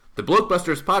The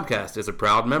Blokebusters podcast is a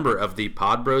proud member of the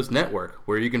Pod Bros Network,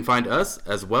 where you can find us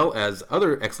as well as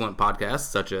other excellent podcasts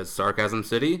such as Sarcasm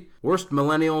City, Worst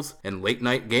Millennials, and Late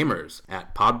Night Gamers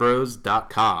at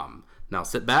podbros.com. Now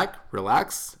sit back,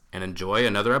 relax, and enjoy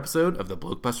another episode of the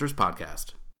Blokebusters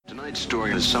podcast. Tonight's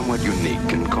story is somewhat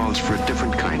unique and calls for a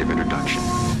different kind of introduction.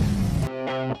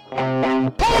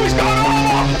 Police going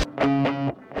off!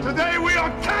 Today we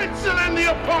are canceling the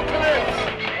apocalypse!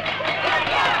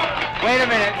 Wait a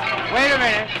minute.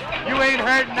 You ain't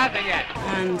heard nothing yet.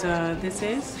 And this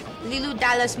is? Lilu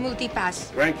Dallas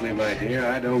Multipass. Frankly, my dear,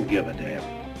 I don't give a damn.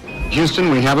 Houston,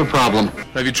 we have a problem.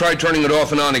 Have you tried turning it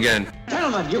off and on again?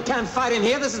 Gentlemen, you can't fight in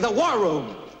here. This is the war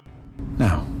room.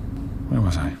 Now, where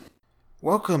was I?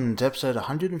 Welcome to episode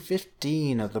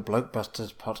 115 of the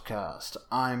Blokebusters podcast.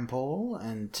 I'm Paul,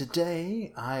 and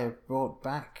today I have brought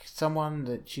back someone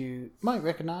that you might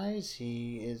recognise.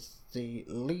 He is the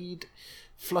lead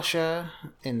flusher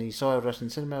in the Soiled Russian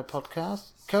Cinema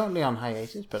podcast, currently on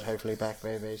hiatus, but hopefully back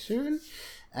very, very soon.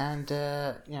 And,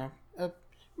 a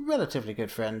relatively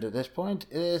good friend at this point.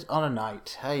 It is Honor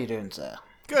Knight. How you doing, sir?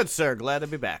 Good, sir. Glad to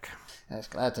be back. Yes,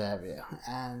 glad to have you.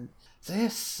 And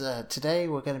today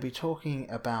we're going to be talking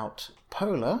about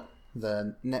Polar,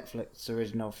 the Netflix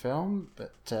original film,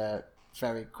 but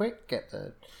very quick, get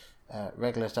the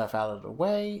regular stuff out of the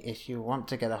way. If you want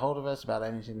to get a hold of us about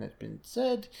anything that's been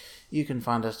said, you can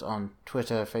find us on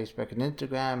Twitter, Facebook, and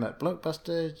Instagram at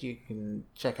Blokebusters. You can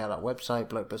check out our website,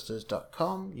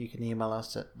 blokebusters.com. You can email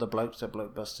us at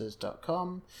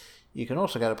theblokes@blokebusters.com. You can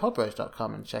also go to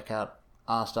podbros.com and check out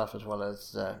our stuff as well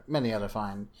as many other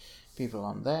fine people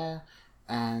on there.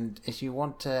 And if you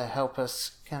want to help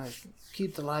us kind of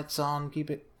keep the lights on, keep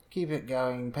it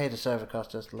going, pay the server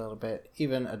cost just a little bit,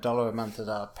 even $1 a month at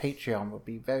our Patreon would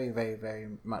be very, very, very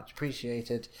much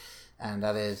appreciated. And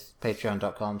that is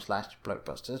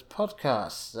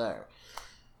patreon.com/blokebusterspodcast. So,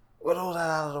 with all that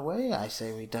out of the way, I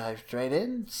say we dive straight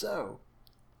in. So,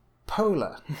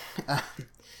 Polar.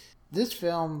 This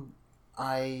film,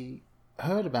 I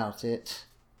heard about it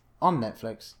on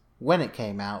Netflix when it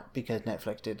came out, because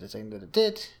Netflix did the thing that it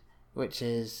did, which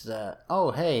is,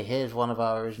 hey, here's one of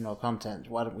our original content.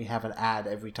 Why don't we have an ad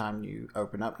every time you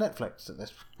open up Netflix at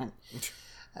this point?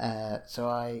 So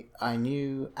I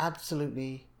knew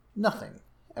absolutely nothing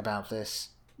about this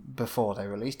before they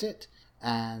released it.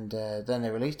 And then they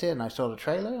released it, and I saw the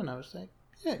trailer, and I was like,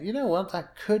 yeah, you know what?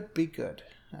 That could be good.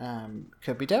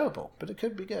 Could be terrible, but it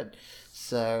could be good.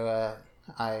 So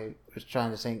I was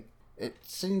trying to think, it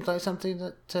seemed like something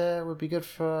that would be good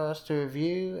for us to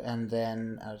review, and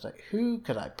then I was like, who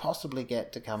could I possibly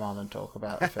get to come on and talk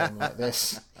about a film like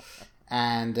this?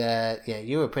 And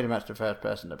you were pretty much the first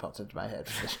person that popped into my head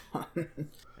for this one.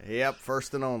 Yep,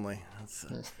 first and only.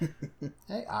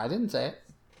 Hey, I didn't say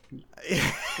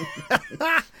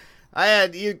it. I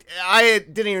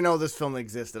didn't even know this film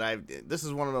existed. This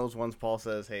is one of those ones Paul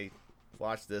says, hey,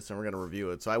 watch this and we're going to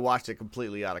review it. So I watched it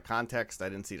completely out of context. I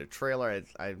didn't see the trailer.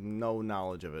 I have no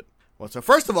knowledge of it. Well, so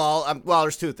first of all,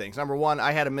 there's two things. Number one,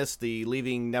 I had to miss the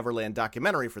Leaving Neverland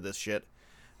documentary for this shit.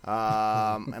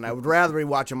 And I would rather be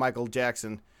watching Michael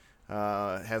Jackson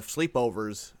have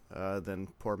sleepovers than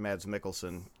poor Mads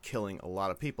Mikkelsen killing a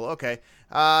lot of people. Okay.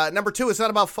 Number two, it's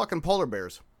not about fucking polar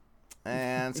bears.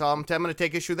 And so I'm going to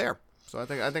take issue there. So I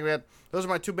think we had, those are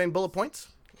my two main bullet points.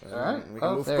 All right. We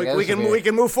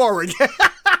can move forward. I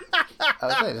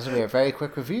was saying, this will be a very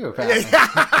quick review, apparently.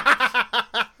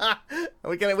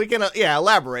 we can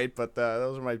elaborate, but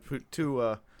those are my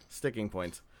two sticking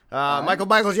points.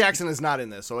 Michael Jackson is not in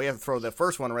this, so we have to throw the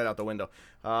first one right out the window.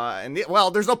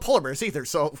 There's no polar bears either,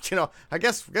 so I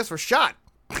guess we're shot.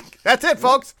 That's it,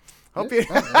 folks. Hope you.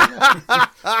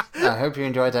 I hope you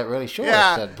enjoyed that really short.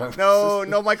 Yeah.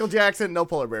 No Michael Jackson, no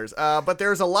polar bears. But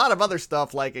there's a lot of other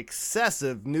stuff like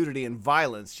excessive nudity and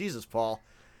violence. Jesus, Paul.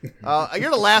 You're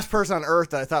the last person on earth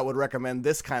that I thought would recommend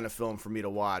this kind of film for me to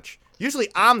watch. Usually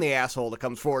I'm the asshole that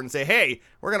comes forward and say, hey,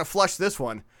 we're going to flush this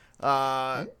one.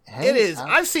 It is.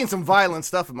 I've seen some violent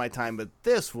stuff in my time, but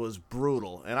this was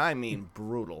brutal. And I mean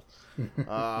brutal.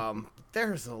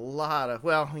 There's a lot of,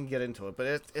 we can get into it,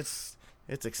 but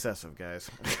it's excessive,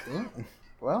 guys. Yeah.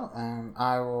 Well,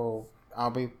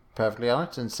 I'll be perfectly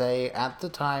honest and say at the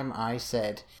time I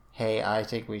said, hey, I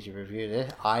think we should review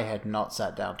this, I had not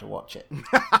sat down to watch it.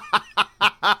 Because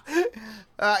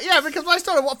when I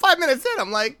started 5 minutes in,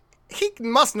 I'm like, he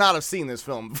must not have seen this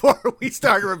film before we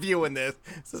started reviewing this.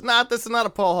 This is not a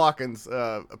Paul Hawkins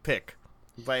pick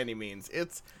by any means. I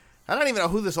don't even know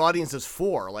who this audience is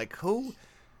for. Like who?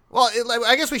 Well,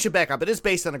 I guess we should back up. It is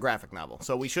based on a graphic novel,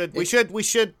 so we should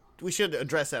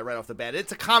address that right off the bat.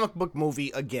 It's a comic book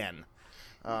movie again.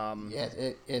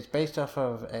 It's based off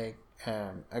of a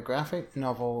graphic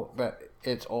novel, but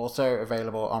it's also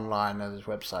available online on his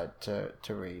website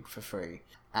to read for free,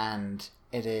 and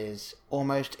it is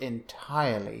almost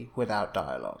entirely without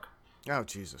dialogue. Oh,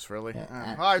 Jesus, really?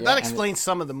 Yeah, all right, that explains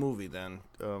some of the movie, then.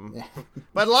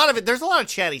 But a lot of it, there's a lot of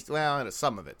chatty, well,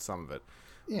 some of it.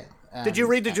 Yeah. Did you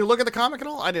look at the comic at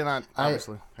all? I did not,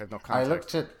 obviously. I have no context. I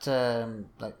looked at,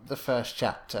 like, the first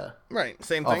chapter. Right,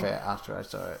 same thing. Of it after I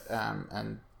saw it.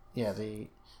 And, yeah, the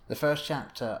first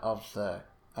chapter of the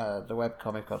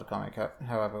webcomic or the comic,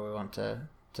 however we want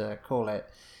to call it,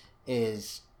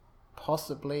 is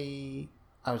possibly,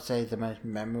 I would say, the most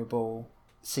memorable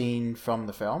scene from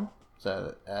the film.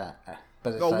 So,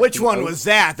 but it's which one was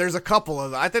that? There's a couple of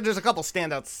them. I think there's a couple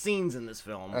standout scenes in this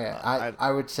film.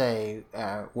 I would say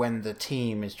when the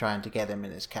team is trying to get him in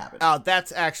his cabin. Oh,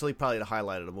 that's actually probably the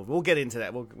highlight of the movie. We'll get into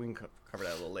that. We can cover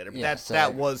that a little later. But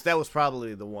that was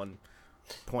probably the one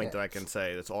point that I can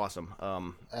say that's awesome.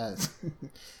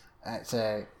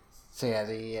 So yeah,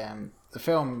 the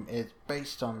film is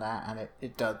based on that, and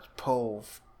it does pull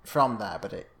from that,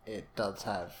 but it does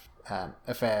have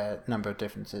a fair number of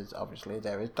differences. Obviously,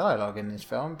 there is dialogue in this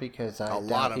film because I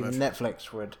doubt even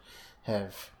Netflix would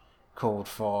have called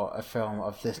for a film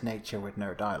of this nature with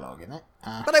no dialogue in it.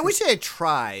 But I wish they had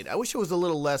tried. I wish it was a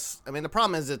little less. I mean, the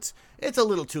problem is it's a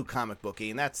little too comic booky,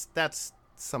 and that's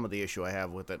some of the issue I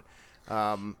have with it.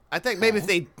 I think maybe if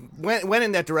they went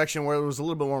in that direction where it was a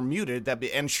little bit more muted,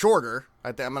 and shorter.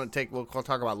 We'll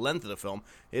talk about length of the film.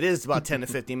 It is about 10 to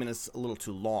 15 minutes, a little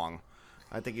too long.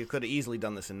 I think you could have easily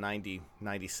done this in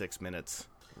 96 minutes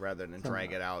rather than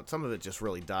drag it out. Some of it just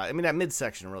really dies. I mean, that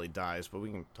midsection really dies, but we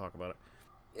can talk about it.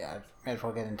 Yeah, may as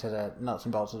well get into the nuts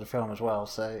and bolts of the film as well.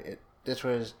 So this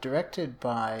was directed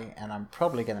by, and I'm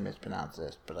probably going to mispronounce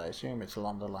this, but I assume it's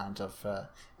along the lines of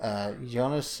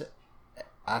Jonas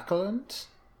Åkerlund.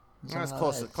 That's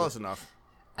close enough.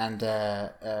 And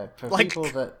for people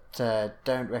that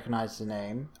don't recognize the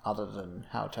name, other than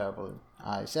how terrible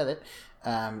I said it,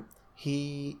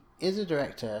 he is a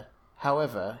director.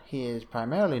 However, he is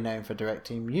primarily known for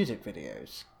directing music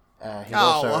videos.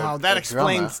 That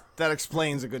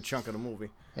explains a good chunk of the movie.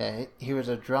 Yeah, he was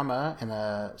a drummer in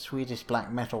a Swedish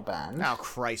black metal band. Oh,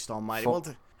 Christ almighty.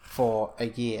 For a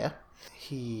year.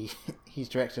 He's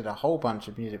directed a whole bunch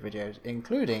of music videos,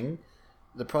 including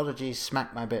The Prodigy's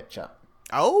Smack My Bitch Up.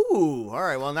 Oh, all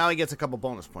right. Well, now he gets a couple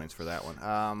bonus points for that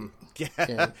one.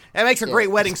 That makes a great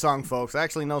wedding song, folks. I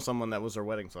actually know someone that was their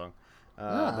wedding song.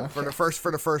 For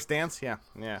the first dance. Yeah.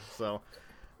 So,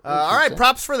 all right.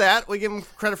 Props for that. We give him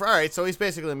credit for. All right. So he's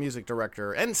basically a music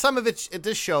director, and some of it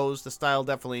this shows the style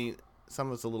definitely. Some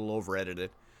of it's a little over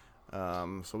edited.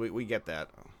 So we get that.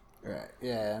 Right.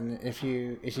 Yeah. And if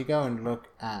you go and look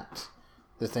at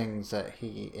the things that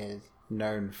he is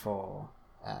known for,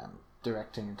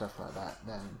 directing and stuff like that,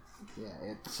 then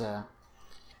yeah,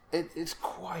 it's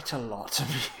quite a lot of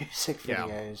music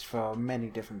videos for many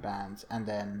different bands, and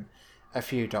then a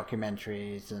few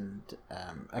documentaries and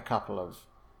a couple of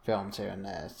films here and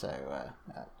there. So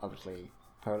obviously,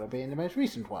 Polar being the most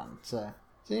recent one. So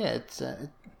yeah,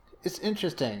 it's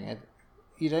interesting.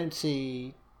 You don't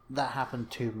see that happen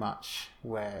too much,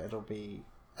 where it'll be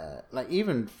like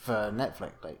even for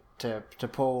Netflix, like to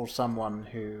pull someone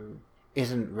who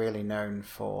isn't really known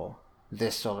for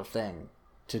this sort of thing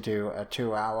to do a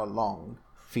 2-hour long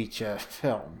feature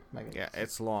film.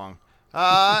 It's long.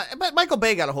 But Michael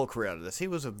Bay got a whole career out of this. He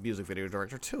was a music video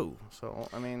director too. So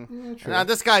I mean,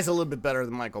 this guy's a little bit better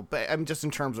than Michael Bay. I mean, just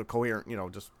in terms of coherent,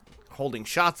 just holding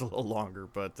shots a little longer.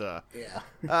 But but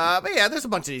yeah, there's a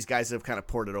bunch of these guys that have kind of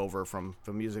ported over from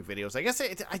music videos. I guess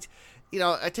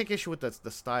I take issue with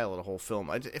the style of the whole film.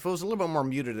 If it was a little bit more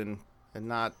muted and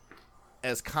not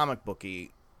as comic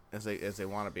booky as they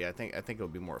want to be, I think it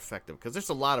would be more effective, because there's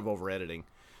a lot of over editing,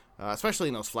 especially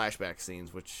in those flashback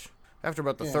scenes. Which after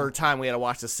about the third time we had to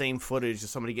watch the same footage of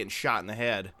somebody getting shot in the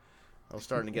head, I was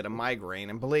starting to get a migraine.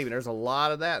 And believe me, there's a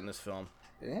lot of that in this film.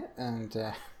 Yeah, and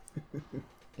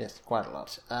yes, quite a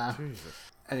lot.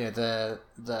 Anyway,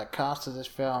 the cast of this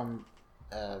film,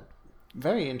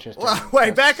 very interesting. Well,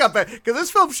 wait, back up, because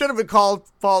this film should have been called,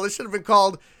 Paul. It should have been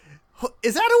called,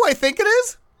 Is That Who I Think It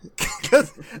Is?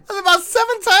 Because about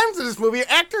 7 times in this movie,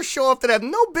 actors show up that have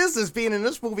no business being in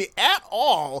this movie at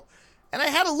all, and I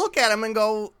had to look at them and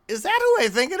go, is that who I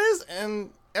think it is? And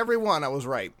every one, I was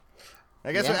right.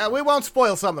 I guess we won't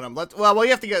spoil some of them. You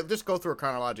have to just go through a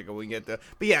chronological. We get but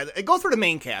yeah, go through the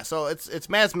main cast. So it's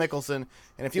Mads Mikkelsen,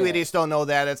 and if you idiots don't know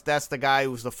that, that's the guy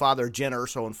who's the father of Jyn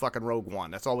Erso in fucking Rogue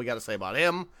One. That's all we got to say about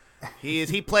him.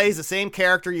 He plays the same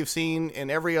character you've seen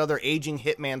in every other aging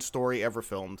hitman story ever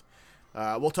filmed.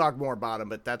 We'll talk more about him,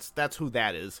 but that's who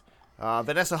that is.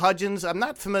 Vanessa Hudgens, I'm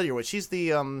not familiar with. She's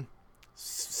the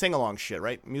sing-along shit,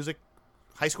 right?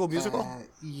 High School Musical?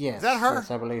 Yes. Is that her?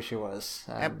 Yes, I believe she was.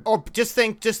 Or just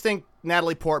think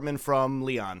Natalie Portman from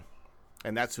Leon.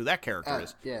 And that's who that character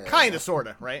is. Yeah, kind of, sort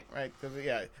of, right? Right?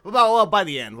 Yeah. Well, by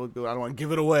the end, I don't want to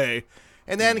give it away.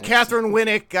 And then Catherine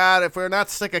Winnick, God, if we're not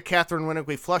sick of Catherine Winnick,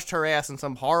 we flushed her ass in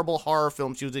some horrible horror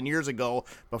film she was in years ago.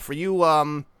 But for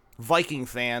you Viking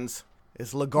fans,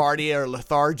 it's LaGuardia or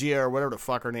Lethargia or whatever the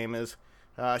fuck her name is.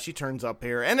 She turns up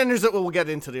here. And then we'll get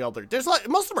into the other. There's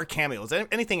most of them are cameos.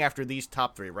 Anything after these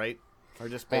top three, right? Or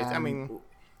just based,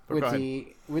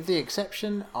 with the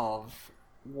exception of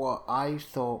what I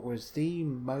thought was the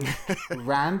most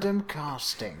random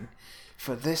casting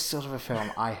for this sort of a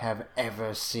film I have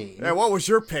ever seen. Yeah, what was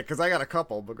your pick? Because I got a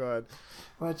couple, but go ahead.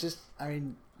 Well,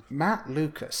 Matt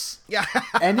Lucas. Yeah.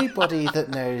 Anybody that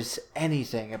knows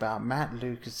anything about Matt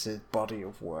Lucas's body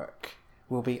of work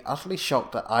will be utterly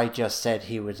shocked that I just said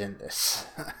he was in this.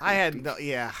 I had no,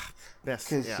 yeah. Because,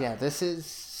 this is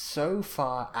so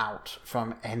far out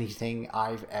from anything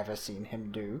I've ever seen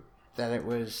him do that it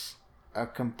was a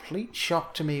complete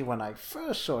shock to me when I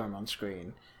first saw him on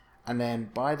screen. And then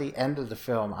by the end of the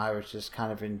film, I was just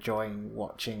kind of enjoying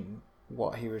watching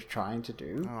what he was trying to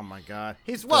do. Oh my God.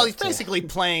 He's basically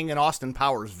playing an Austin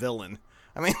Powers villain.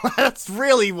 I mean, that's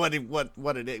really what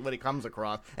he comes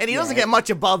across. And he doesn't get much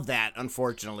above that,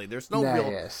 unfortunately. There's no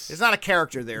real... Yes. There's not a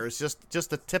character there. It's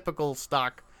just a typical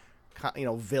stock,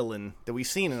 villain that we've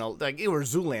seen in or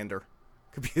Zoolander.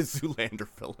 Could be a Zoolander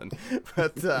villain.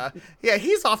 But,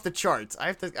 he's off the charts. I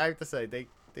have to say, they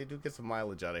do get some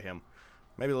mileage out of him.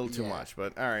 Maybe a little too much,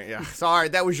 but all right, yeah. So, all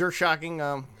right, that was your shocking...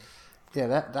 Yeah,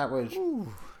 that was,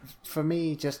 for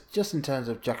me, just in terms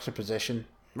of juxtaposition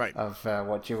of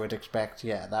what you would expect,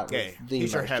 that was the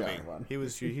he's most your heavy one.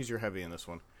 He's your heavy in this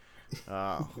one.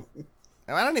 And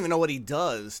I don't even know what he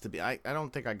does to be. I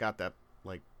don't think I got that,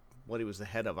 what he was the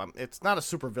head of. It's not a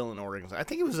supervillain organization. I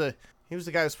think he was the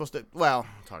guy who's supposed to. Well,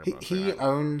 I'm talking about he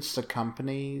owns the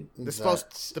company that's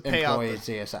supposed to pay employs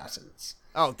the assassins.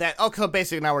 Oh, so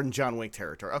basically now we're in John Wick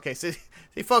territory. Okay, so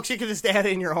see, folks, you can just add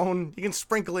in your own. You can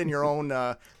sprinkle in your own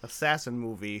assassin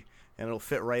movie, and it'll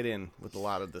fit right in with a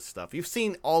lot of this stuff. You've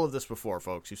seen all of this before,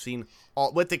 folks. You've seen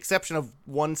all, with the exception of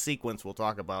one sequence we'll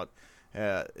talk about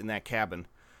in that cabin.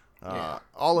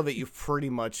 All of it you've pretty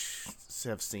much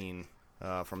have seen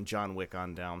from John Wick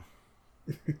on down.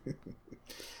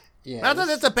 Not that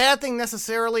it's a bad thing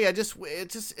necessarily. This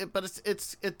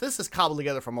is cobbled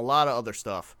together from a lot of other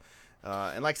stuff.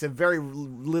 And like I said, very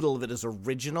little of it is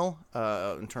original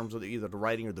in terms of either the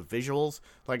writing or the visuals,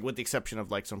 with the exception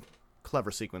of some clever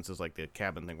sequences like the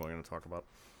cabin thing we're going to talk about.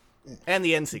 And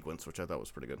the end sequence, which I thought was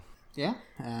pretty good. Yeah.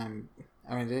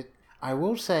 I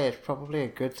will say it's probably a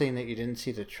good thing that you didn't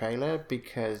see the trailer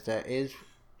because there is...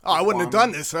 Oh, I wouldn't have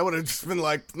done this. I would have just been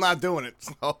not doing it.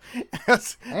 So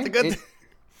it's a good thing.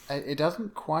 It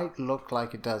doesn't quite look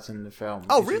like it does in the film.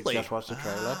 Oh, really? You just watch the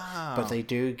trailer. But they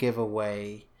do give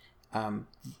away...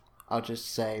 I'll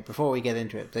just say, before we get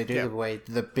into it, they do give away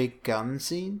the big gun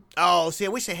scene. Oh, see, I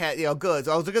wish they had, good.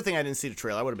 Oh, it's a good thing I didn't see the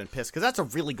trailer. I would have been pissed, because that's a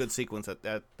really good sequence.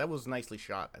 That was nicely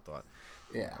shot, I thought.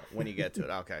 Yeah. When you get to it.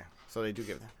 Okay. So they do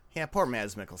give it. Yeah, poor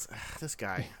Mads Mikkelsen. This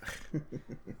guy.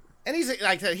 And he's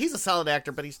a solid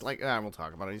actor, but he's we'll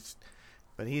talk about it.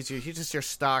 He's just your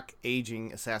stock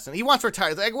aging assassin. He wants to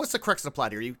retire. What's the crux of the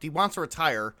plot here? He wants to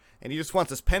retire, and he just wants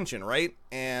his pension, right?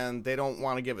 And they don't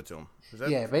want to give it to him.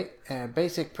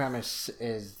 Basic premise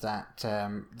is that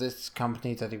this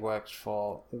company that he works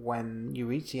for, when you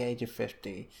reach the age of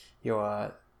 50,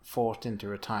 you're forced into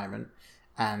retirement,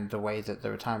 and the way that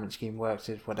the retirement scheme works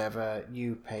is whatever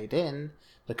you paid in,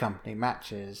 the company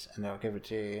matches, and they'll give it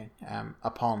to you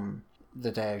upon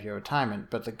the day of your retirement.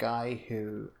 But the guy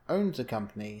who owns the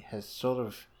company has sort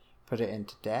of put it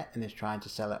into debt and is trying to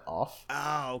sell it off.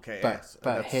 Oh, okay.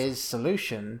 But his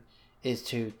solution is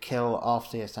to kill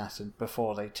off the assassin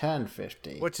before they turn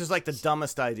 50. Which is the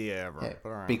dumbest idea ever. Yeah,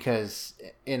 right. Because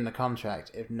in the contract,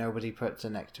 if nobody puts a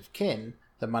next of kin,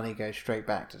 the money goes straight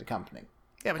back to the company.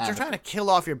 Yeah, but you're trying to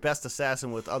kill off your best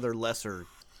assassin with other lesser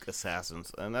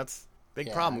assassins, and that's a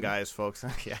big problem, guys, folks.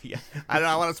 Yeah. I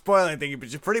don't want to spoil anything,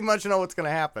 but you pretty much know what's going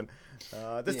to happen.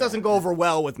 This doesn't go over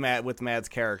well with Mad's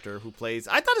character, who plays...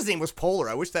 I thought his name was Polar.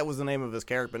 I wish that was the name of his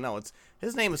character, but no,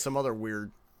 his name is some other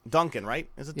weird... Duncan, right?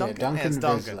 Is it Duncan? Yeah, Duncan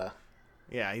Vizsla.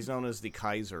 Yeah, he's known as the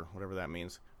Kaiser, whatever that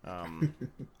means.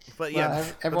 But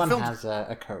everyone has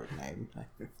a code name.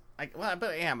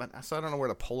 So I don't know where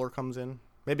the Polar comes in.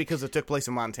 Maybe because it took place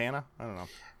in Montana. I don't know.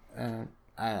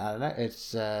 I don't know.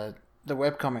 It's the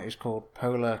webcomic is called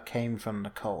Polar Came from the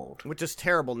Cold. Which is a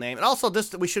terrible name. And also,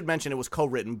 this we should mention it was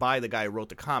co-written by the guy who wrote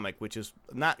the comic, which is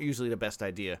not usually the best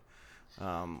idea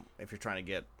if you're trying to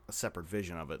get a separate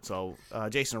vision of it. So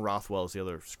Jason Rothwell is the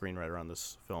other screenwriter on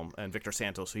this film, and Victor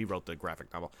Santos, he wrote the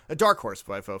graphic novel. A Dark Horse,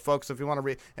 by folks, if you want to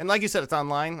read. And like you said, it's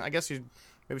online. I guess maybe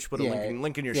we should put a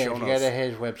link in your show notes. If you go to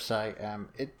his website,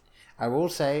 I will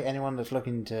say, anyone that's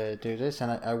looking to do this,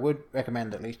 and I would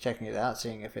recommend at least checking it out,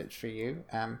 seeing if it's for you.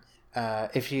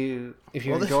 If you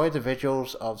enjoy the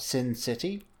visuals of Sin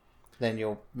City, then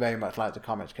you'll very much like the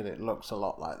comics because it looks a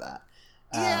lot like that.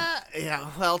 Yeah.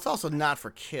 Well, it's also not for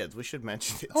kids. We should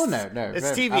mention it. Oh, no.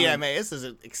 It's TVMA. This is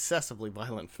an excessively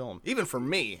violent film, even for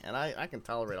me, and I can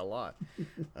tolerate a lot.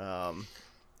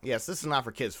 Yes, this is not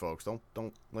for kids, folks.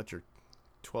 Don't let your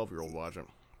 12-year-old watch it.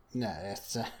 No,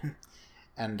 it's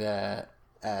it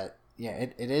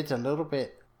is a little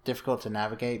bit difficult to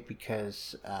navigate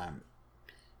because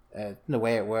the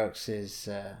way it works is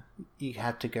you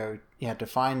have to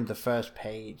find the first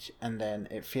page, and then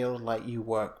it feels like you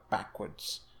work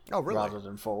backwards. Oh, really? Rather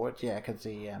than forward, yeah, because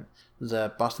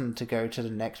the button to go to the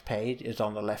next page is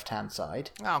on the left-hand side.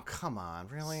 Oh, come on,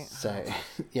 really? So,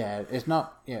 it's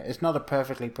not a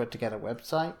perfectly put together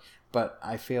website, but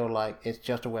I feel like it's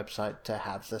just a website to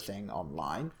have the thing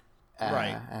online.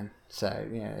 Right. And so,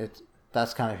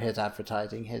 that's kind of his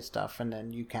advertising, his stuff, and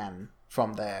then you can,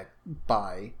 from there,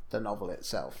 buy the novel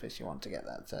itself if you want to get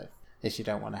that. So, if you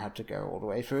don't want to have to go all the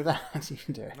way through that, you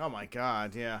can do it. Oh my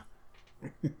God, yeah.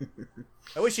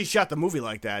 I wish he shot the movie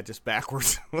like that, just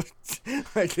backwards.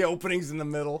 Like the openings in the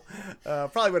middle.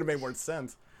 Probably would have made more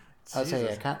sense. I'd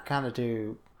say, kind of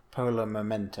do Polar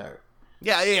Memento.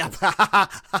 Yeah.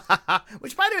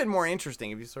 Which might have been more interesting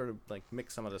if you sort of like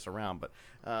mix some of this around, but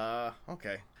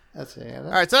okay. That's it.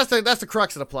 All right, so that's the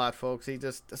crux of the plot, folks.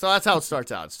 So that's how it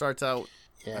starts out. It starts out.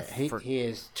 Yeah, he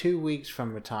is 2 weeks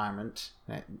from retirement.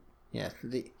 Yeah,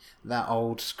 that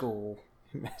old school.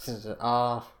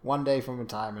 1 day from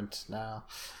retirement now.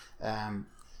 But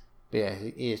yeah,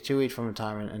 he is 2 weeks from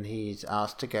retirement, and he's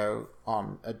asked to go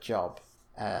on a job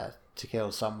to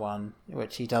kill someone,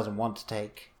 which he doesn't want to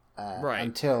take.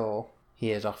 Until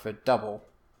he is offered double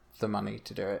the money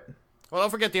to do it. Well, don't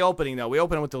forget the opening, though. We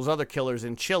open with those other killers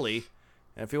in Chile.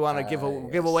 And if you want to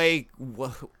give away,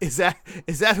 is that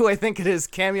who I think it is?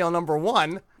 Cameo number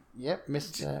 1. Yep,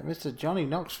 Mr. Johnny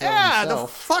Knoxville. Yeah,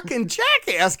 himself. The fucking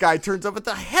jackass guy turns up at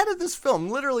the head of this film,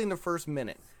 literally in the first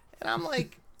minute. And I'm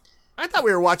like, I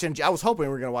was hoping we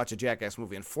were going to watch a Jackass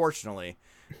movie. Unfortunately,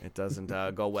 it doesn't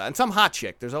go well. And some hot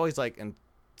chick. There's always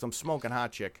some smoking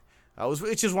hot chick.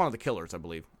 Which is one of the killers, I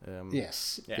believe.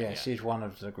 Yes, she's one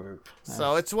of the group.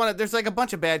 So it's there's like a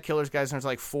bunch of bad killers, guys, and there's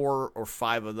like 4 or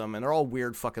 5 of them, and they're all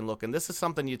weird fucking looking. This is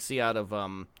something you'd see out of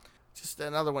just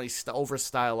another one. He's over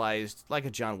stylized, like a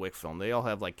John Wick film. They all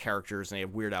have like characters and they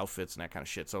have weird outfits and that kind of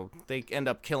shit. So they end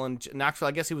up killing Knoxville.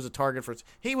 I guess he was a target for.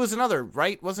 He was another,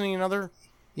 right? Wasn't he another?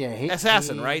 Yeah,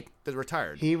 assassin, right? That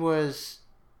retired. He was.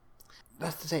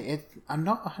 That's to say, I'm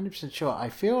not 100% sure. I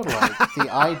feel like the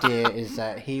idea is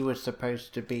that he was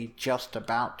supposed to be just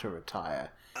about to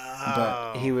retire,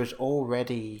 but he was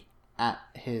already at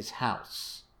his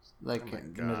house, like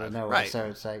in the middle of nowhere. Right. So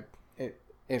it's like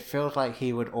it feels like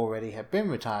he would already have been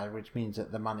retired, which means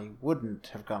that the money wouldn't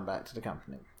have gone back to the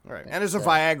company. Right, and there's a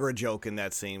Viagra joke in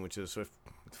that scene, which is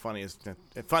funny as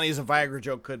a Viagra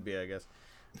joke could be, I guess.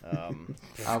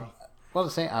 Well,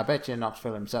 I bet you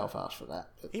Knoxville himself asked for that.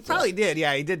 He probably did.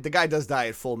 Yeah, he did. The guy does die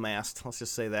at full mast. Let's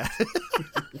just say that.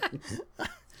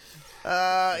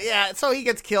 Yeah, so he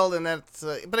gets killed, and that's.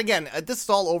 But again, this is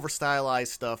all over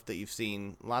stylized stuff that you've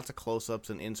seen. Lots of close-ups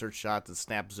and insert shots and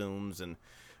snap zooms and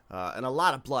a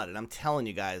lot of blood. And I'm telling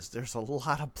you guys, there's a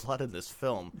lot of blood in this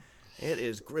film. It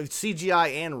is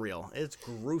CGI and real. It's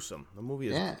gruesome. The movie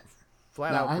is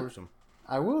flat out gruesome.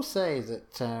 I will say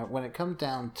that when it comes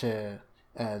down to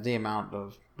the amount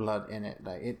of blood in it,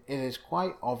 like it is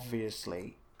quite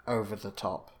obviously over the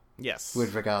top. Yes.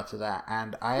 With regard to that,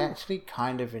 and I actually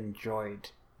kind of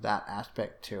enjoyed that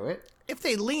aspect to it. If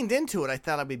they leaned into it, I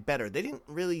thought it'd be better. They didn't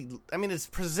really. I mean, it's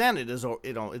presented as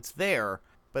it's there,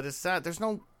 but it's not. There's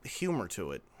no humor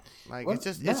to it. Like it's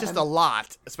just a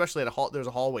lot, especially there's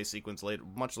a hallway sequence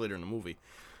much later in the movie,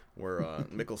 where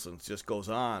Mikkelsen just goes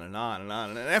on and on and on,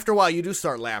 and after a while you do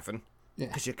start laughing.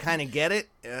 Because you kind of get it,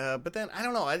 but then I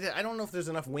don't know. I don't know if there's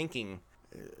enough winking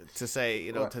to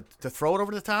say, to throw it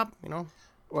over the top,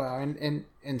 Well,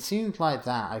 in scenes like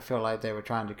that, I feel like they were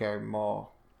trying to go more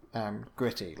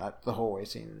gritty, like the hallway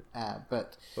scene.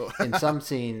 But in some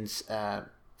scenes,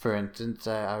 for instance,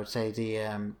 I would say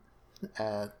the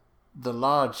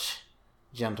large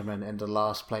gentleman in the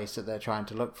last place that they're trying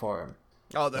to look for him.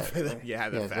 Oh, the fat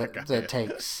guy. That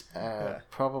takes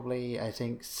probably, I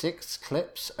think, 6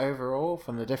 clips overall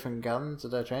from the different guns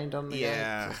that are trained on the guy.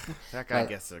 Yeah, that guy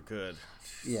gets they're good.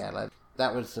 Yeah,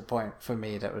 that was the point for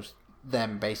me. That was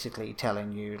them basically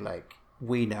telling you,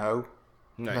 we know.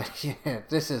 Nice.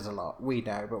 This is a lot. We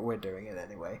know, but we're doing it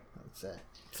anyway.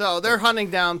 So they're hunting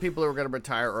down people who are going to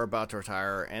retire or about to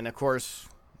retire, and of course,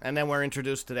 and then we're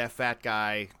introduced to that fat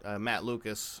guy, Matt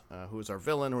Lucas, who's our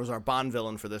villain, who's our Bond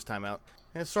villain for this time out.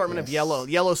 An assortment of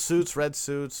yellow suits, red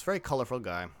suits, very colorful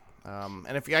guy.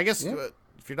 And if you're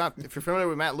familiar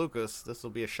with Matt Lucas, this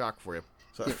will be a shock for you.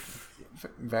 So. Yeah,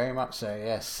 very much so.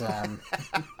 Yes.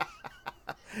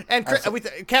 And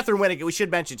Catherine Winnick, we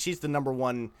should mention, she's the number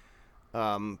one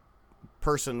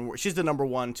person. She's the number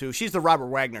one too. She's the Robert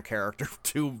Wagner character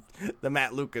to the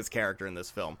Matt Lucas character in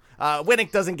this film.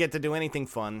 Winnick doesn't get to do anything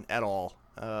fun at all.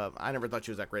 I never thought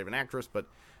she was that great of an actress, but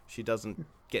she doesn't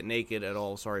get naked at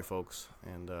all. Sorry, folks.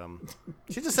 And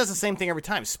she just says the same thing every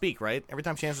time. Speak, right? Every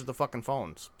time she answers the fucking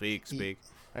phone. Speak.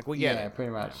 Like, we get it. Yeah,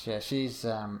 pretty much. Yeah, she's...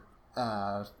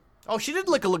 Oh, she did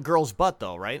lick a girl's butt,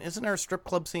 though, right? Isn't there a strip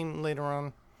club scene later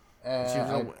on?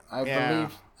 I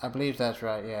believe that's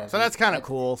right, yeah. So that's kind of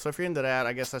cool. So if you're into that,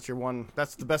 I guess that's your one.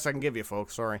 That's the best I can give you,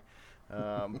 folks. Sorry.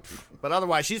 But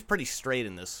otherwise, she's pretty straight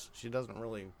in this. She doesn't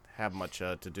really have much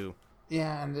to do.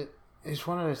 Yeah, and it's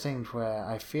one of those things where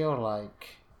I feel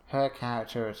like her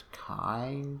character is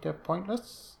kind of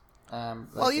pointless.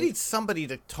 Well, you need somebody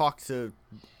to talk to.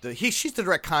 She's the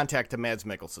direct contact to Mads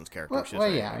Mikkelsen's character.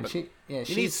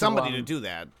 You need somebody to do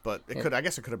that, but I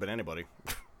guess it could have been anybody.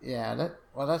 Yeah,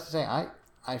 that's the thing.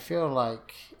 I feel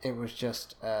like it was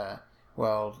just,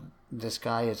 this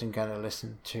guy isn't going to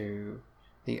listen to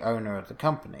the owner of the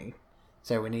company,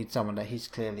 so we need someone that he's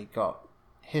clearly got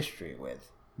history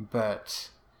with. But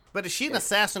is she an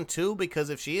assassin too? Because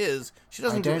if she is, she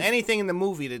doesn't do anything in the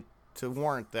movie to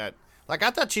warrant that. Like,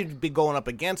 I thought she'd be going up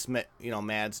against,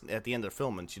 Mads at the end of the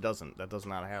film, and she doesn't. That does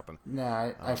not happen.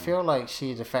 No, I feel like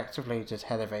she's effectively just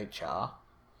head of HR.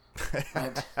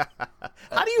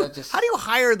 How do you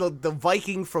hire the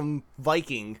Viking from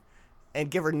Viking and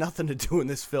give her nothing to do in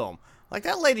this film? Like,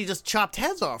 that lady just chopped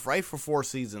heads off, right, for 4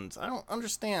 seasons. I don't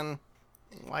understand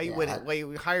why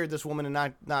you hired this woman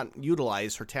and not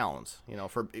utilize her talents.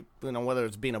 For whether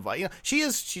it's being a Viking. She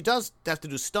does have to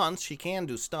do stunts. She can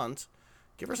do stunts.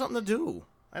 Give her something to do.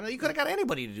 I know you could have got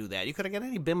anybody to do that. You could have got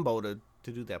any bimbo to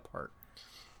do that part.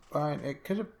 Right. It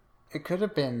could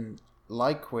have been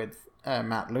like with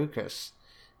Matt Lucas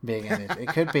being in it. It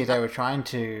could be they were trying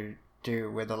to do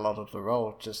with a lot of the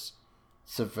role, just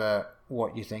subvert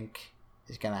what you think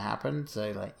is going to happen.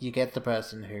 So, you get the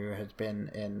person who has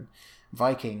been in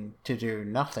Viking to do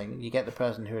nothing. You get the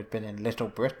person who had been in Little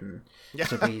Britain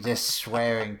to be this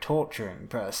swearing, torturing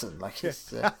person.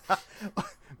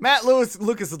 Matt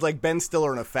Lucas is like Ben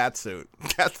Stiller in a fat suit.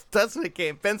 That's what it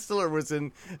came. Ben Stiller was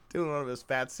doing one of his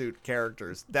fat suit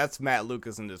characters. That's Matt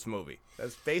Lucas in this movie.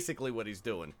 That's basically what he's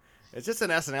doing. It's just an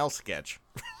SNL sketch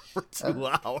for 2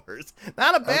 hours.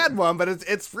 Not a bad one, but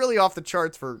it's really off the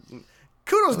charts for.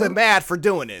 Kudos to Matt for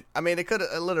doing it. I mean, it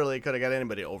literally could have got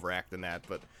anybody to overact in that,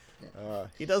 but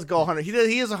he does go 100.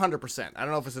 He is 100%. I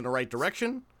don't know if it's in the right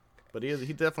direction, but he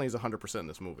definitely is 100% in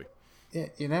this movie.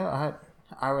 Yeah,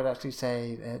 I would actually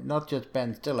say not just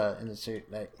Ben Stiller in the suit,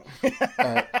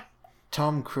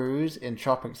 Tom Cruise in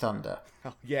Tropic Thunder.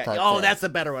 Oh, yeah. Oh, that's the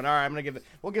better one. All right,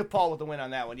 we'll give Paul with the win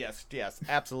on that one. Yes,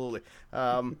 absolutely.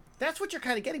 That's what you're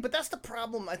kind of getting, but that's the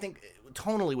problem, I think,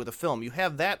 tonally with the film. You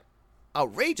have that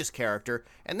outrageous character,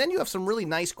 and then you have some really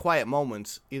nice, quiet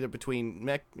moments, either between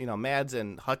Mads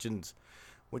and Hutchins,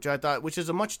 which is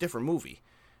a much different movie.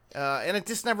 And it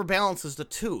just never balances the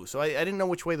two. So I didn't know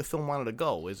which way the film wanted to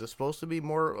go. Is it supposed to be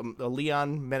more a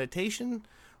Leon meditation,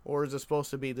 or is it supposed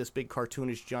to be this big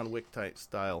cartoonish John Wick type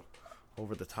style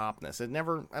over the topness?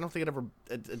 I don't think it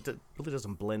really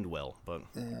doesn't blend well. But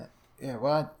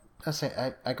well, I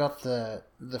say I got the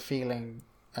feeling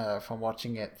from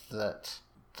watching it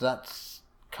that's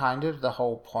kind of the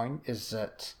whole point, is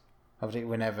that obviously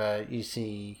whenever you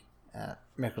see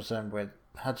Mikkelsen with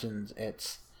Hutchins,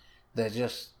 it's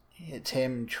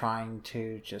him trying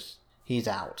to he's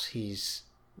out, he's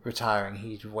retiring,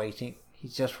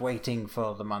 he's just waiting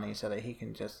for the money so that he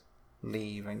can just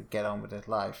leave and get on with his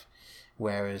life,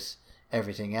 whereas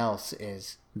everything else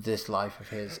is this life of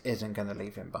his isn't going to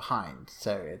leave him behind.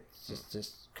 So it's just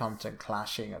this constant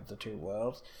clashing of the two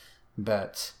worlds.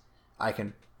 But I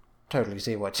can totally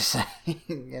see what you're saying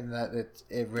in that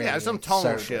it really some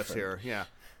tonal shifts here. Yeah.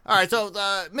 All right, so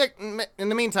Mick, in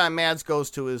the meantime, Mads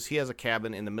goes to he has a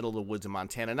cabin in the middle of the woods in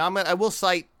Montana. Now, I will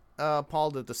cite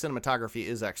Paul, that the cinematography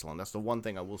is excellent. That's the one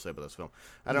thing I will say about this film.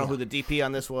 I don't know who the DP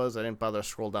on this was. I didn't bother to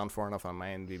scroll down far enough on my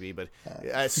IMDb, but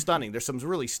it's stunning. There's some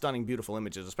really stunning, beautiful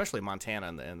images, especially Montana,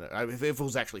 and if it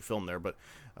was actually filmed there. But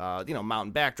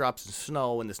mountain backdrops and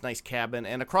snow and this nice cabin,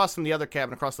 and across from the other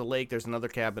cabin, across the lake, there's another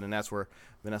cabin, and that's where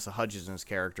Vanessa Hudgens'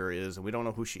 character is, and we don't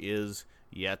know who she is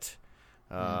yet.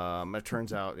 It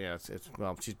turns out,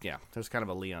 there's kind of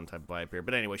a Leon type vibe here.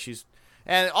 But anyway,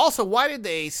 and also, why did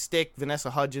they stick Vanessa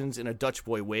Hudgens in a Dutch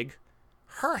boy wig?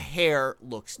 Her hair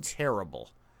looks terrible.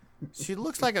 She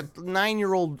looks like a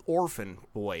 9-year-old orphan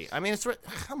boy. I mean,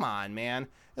 come on, man.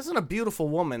 This isn't a beautiful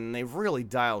woman, and they've really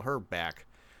dialed her back.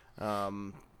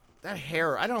 That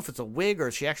hair, I don't know if it's a wig or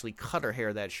if she actually cut her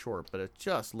hair that short, but it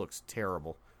just looks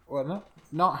terrible. Well,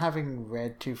 not having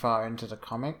read too far into the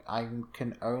comic, I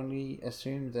can only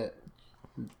assume that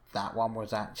one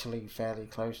was actually fairly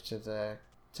close to the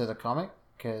comic,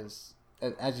 because,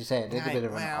 as you say, it is a bit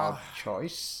of an odd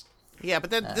choice. Yeah, but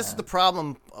this is the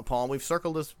problem, Paul. We've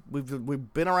circled this.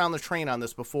 We've been around the train on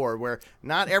this before, where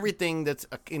not everything that's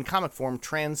in comic form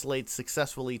translates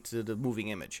successfully to the moving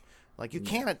image. Like, you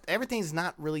can't. Everything's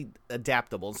not really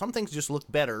adaptable. Some things just look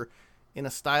better in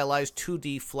a stylized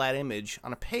 2D flat image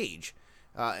on a page.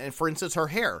 And for instance, her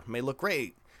hair may look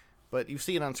great, but you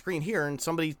see it on screen here, and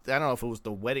somebody, I don't know if it was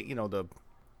the wedding, the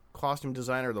costume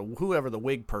designer, whoever the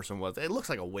wig person was, it looks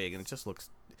like a wig, and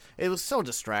it was so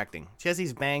distracting. She has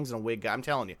these bangs and a wig. I'm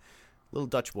telling you, little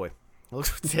Dutch boy.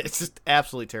 It's just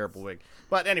absolutely terrible wig.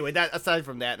 But anyway, aside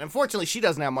from that, unfortunately, she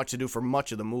doesn't have much to do for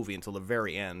much of the movie until the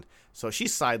very end. So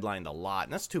she's sidelined a lot,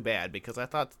 and that's too bad, because I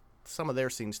thought some of their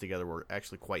scenes together were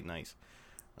actually quite nice.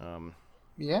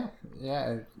 It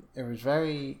was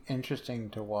very interesting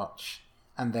to watch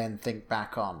and then think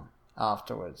back on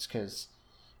afterwards, because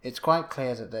it's quite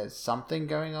clear that there's something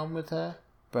going on with her,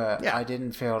 but I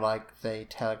didn't feel like they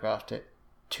telegraphed it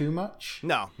too much.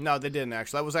 No, they didn't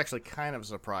actually. That was actually kind of a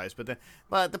surprise, but the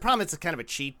problem is it's kind of a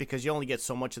cheat, because you only get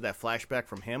so much of that flashback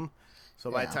from him. So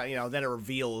by the time, then it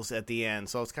reveals at the end.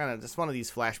 So it's kind of just one of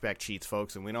these flashback cheats,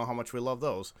 folks, and we know how much we love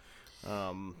those.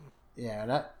 I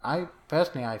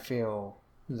feel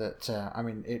that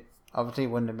it obviously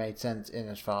wouldn't have made sense in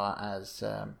as far as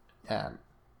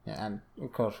and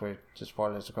of course we're just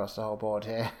spoilers across the whole board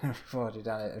here. We've already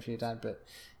done it a few times, but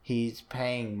he's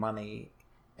paying money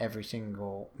every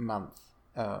single month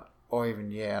or even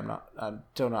year. I'm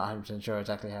still not 100% sure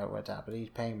exactly how it worked out, but he's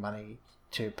paying money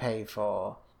to pay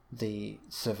for the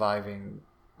surviving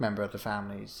member of the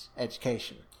family's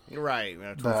education. Right.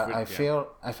 But I feel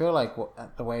like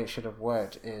the way it should have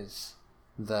worked is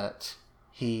that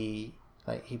he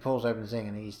pulls open the thing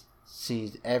and he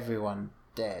sees everyone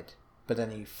dead, but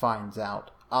then he finds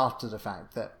out after the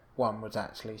fact that one was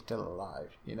actually still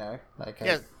alive.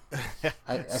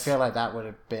 I feel like that would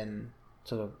have been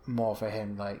sort of more for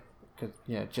him,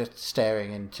 just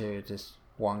staring into this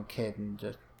one kid and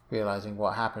just realizing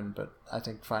what happened. But I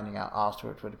think finding out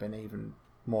afterwards would have been even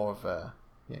more of a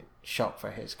shock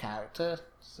for his character.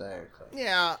 So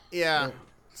yeah.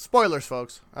 Spoilers,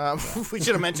 folks. We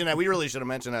should have mentioned that. We really should have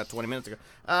mentioned that 20 minutes ago.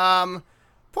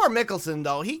 Poor Mickelson,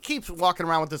 though. He keeps walking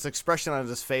around with this expression on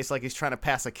his face like he's trying to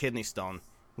pass a kidney stone.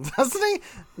 Doesn't he?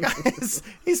 Guys,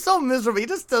 he's so miserable. He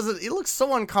just doesn't. He looks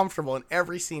so uncomfortable in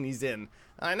every scene he's in.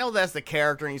 And I know that's the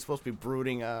character and he's supposed to be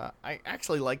brooding. I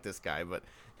actually like this guy, but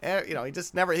he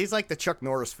just never. He's like the Chuck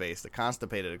Norris face, the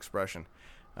constipated expression.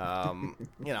 And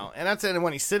that's it. And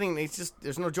when he's sitting,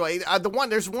 there's no joy.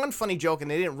 There's one funny joke,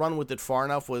 and they didn't run with it far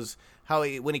enough. Was how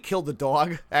when he killed the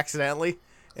dog accidentally,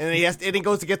 and he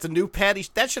goes to get the new pet.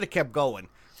 That should have kept going.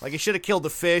 Like, he should have killed the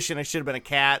fish, and it should have been a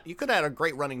cat. You could have had a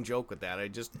great running joke with that.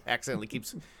 It just accidentally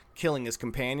keeps killing his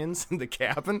companions in the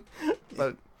cabin.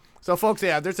 But so, folks,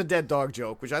 there's a dead dog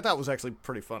joke, which I thought was actually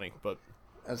pretty funny. But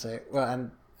that's it.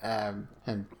 Well,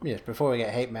 and yes, before we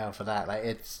get hate mail for that,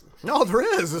 it's no,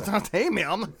 there is. It's not hate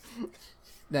mail.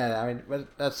 No, but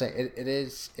that's it.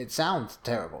 It sounds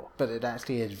terrible, but it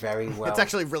actually is very well. It's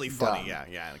actually really funny. Done.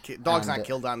 Yeah. Dog's not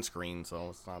killed on screen,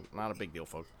 so it's not a big deal,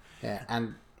 folks. Yeah,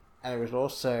 and it was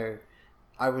also,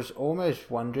 I was almost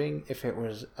wondering if it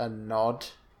was a nod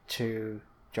to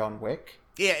John Wick.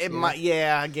 Yeah, it might.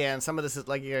 Yeah, again, some of this is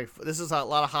this is a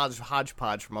lot of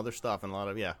hodgepodge from other stuff, and a lot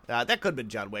of that could have been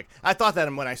John Wick. I thought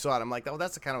that when I saw it, I'm like, oh,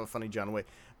 that's kind of a funny John Wick.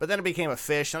 But then it became a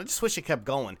fish, and I just wish it kept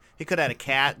going. He could have had a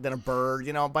cat, then a bird,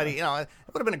 but it would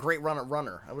have been a great runner.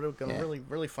 It would have been a really,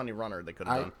 really funny runner they could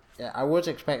have done. Yeah, I was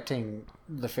expecting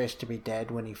the fish to be dead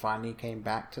when he finally came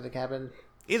back to the cabin.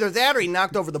 Either that or he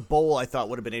knocked over the bowl, I thought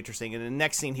would have been interesting, and the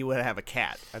next scene he would have a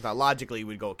cat. I thought logically he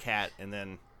would go cat and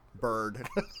then bird.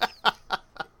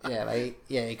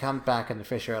 he comes back and the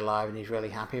fish are alive and he's really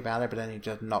happy about it, but then he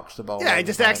just knocks the bowl. Yeah, he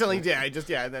just accidentally,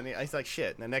 and then he's like,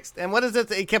 shit. And what is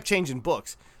it? He kept changing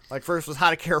books. Like, first was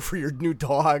how to care for your new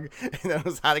dog, and then it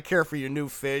was how to care for your new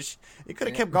fish. You could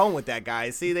have kept going with that, guy.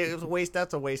 See, it was a waste.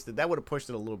 That's a wasted. That would have pushed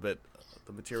it a little bit,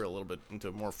 the material a little bit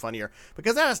into more funnier,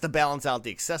 because that has to balance out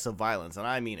the excessive violence, and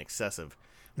I mean excessive.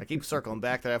 I keep circling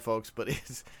back to that, folks, but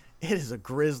it is a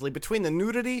grisly, between the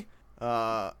nudity,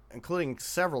 including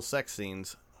several sex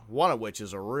scenes, one of which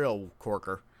is a real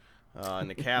corker in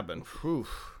the cabin. Whew.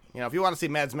 You know, if you want to see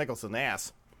Mads Mikkelsen's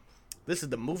ass, this is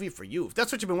the movie for you. If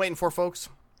that's what you've been waiting for, folks,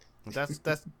 I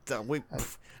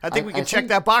think we can check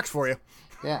that box for you.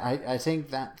 Yeah, I think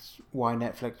that's why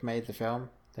Netflix made the film.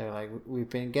 They're like, we've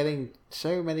been getting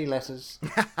so many letters. We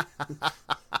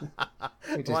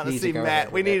want to see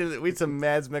Matt. We need some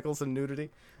Mads Mikkelsen nudity.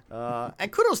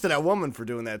 And kudos to that woman for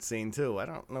doing that scene too. I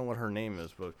don't know what her name is,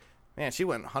 but man, she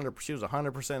went 100. She was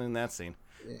 100% in that scene.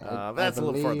 But that's a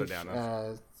little further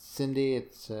down. Cindy,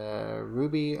 it's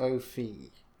Ruby O'Fee.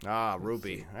 Ah,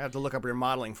 Ruby. I have to look up your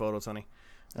modeling photos, honey.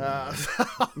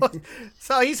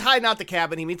 So he's hiding out the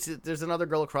cabin. He meets. There's another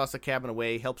girl across the cabin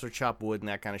away. He helps her chop wood and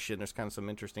that kind of shit. And there's kind of some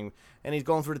interesting. And he's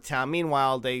going through the town.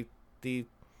 Meanwhile, the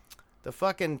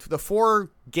four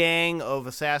gang of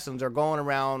assassins are going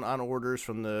around on orders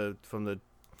from the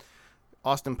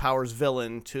Austin Powers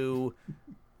villain to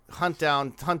hunt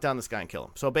down this guy and kill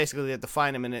him. So basically, they have to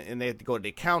find him and they have to go to the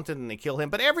accountant and they kill him.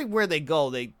 But everywhere they go,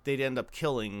 they end up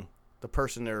killing the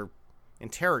person they're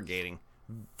interrogating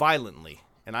violently.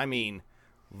 And I mean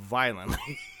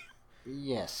violently.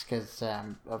 Yes, because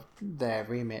their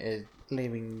remit is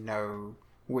leaving no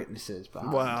witnesses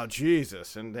behind. Wow,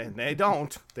 Jesus, and they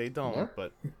don't. Yeah.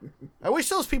 But I wish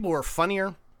those people were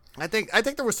funnier. I think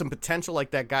there was some potential, like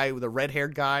that guy with the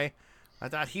red-haired guy. I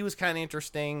thought he was kind of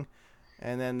interesting.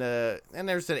 And then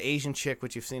there's that Asian chick,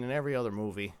 which you've seen in every other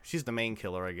movie. She's the main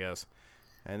killer, I guess.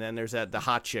 And then there's the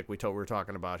hot chick we were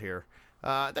talking about here.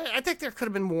 I think there could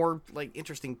have been more like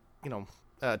interesting,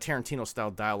 Tarantino-style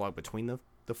dialogue between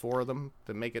the four of them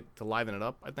to liven it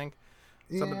up. I think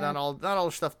not all the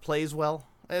stuff plays well.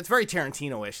 It's very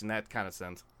Tarantino-ish in that kind of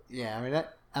sense. Yeah, I mean,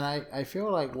 I feel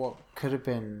like what could have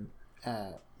been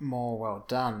more well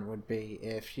done would be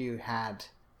if you had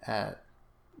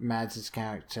Mads'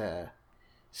 character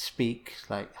speak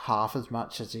like half as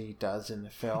much as he does in the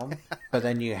film, but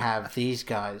then you have these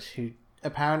guys who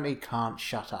apparently can't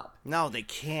shut up. No, they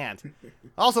can't.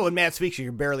 Also, when Matt speaks, you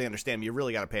can barely understand him. You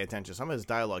really got to pay attention. Some of his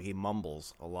dialogue, he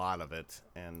mumbles a lot of it,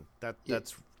 and that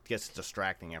gets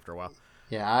distracting after a while.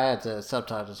 Yeah, I had the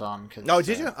subtitles on. Oh,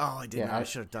 did you? Oh, I didn't. I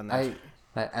should have done that.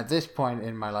 At this point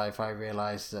in my life, I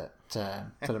realized that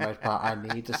for the most part, I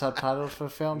need the subtitles for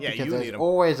film because there's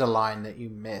always a line that you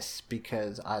miss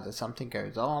because either something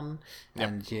goes on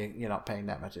and you're not paying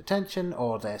that much attention,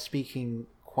 or they're speaking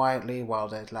quietly while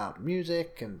there's loud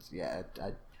music. And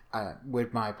I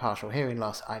with my partial hearing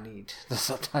loss, I need the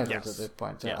subtitles at this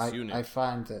point. So I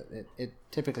find that it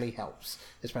typically helps,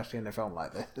 especially in a film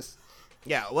like this.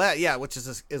 Yeah, well, which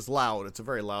is loud. It's a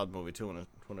very loud movie too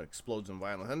when it explodes in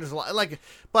violence. And there's a lot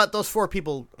but those four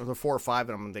people, or the 4 or 5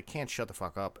 of them, they can't shut the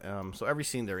fuck up. So every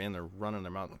scene they're in, they're running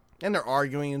their mouth and they're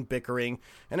arguing and bickering.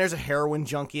 And there's a heroin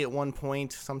junkie at one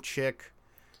point, some chick,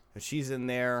 and she's in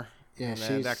there. Yeah,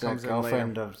 she's the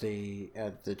girlfriend of the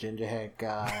ginger haired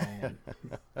guy.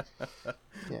 And,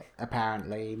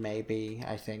 apparently, maybe.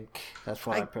 I think that's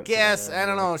what I put. Guess I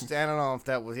don't know if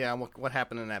that was what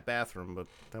happened in that bathroom, but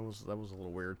that was a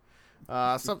little weird.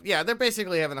 They're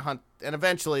basically having a hunt, and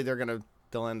eventually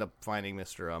they'll end up finding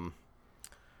Mr.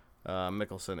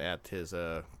 Mikkelsen at his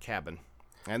cabin,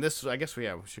 and this I guess we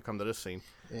should come to this scene.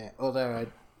 Yeah, although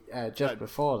just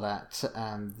before that,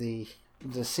 the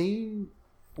scene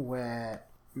where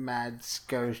Mads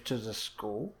goes to the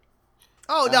school.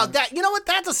 Oh no! That you know what?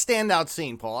 That's a standout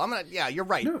scene, Paul. You're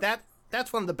right. No.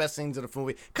 That's one of the best scenes in the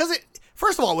movie because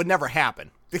first of all, it would never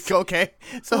happen. Okay,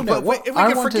 so if we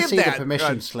can forgive the that,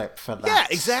 permission slip for that. Yeah,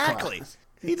 exactly. Class.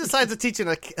 He decides to teach an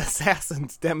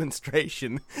assassin's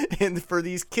demonstration, and for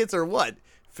these kids are what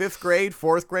 5th grade,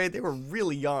 4th grade? They were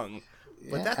really young,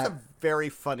 but that's a very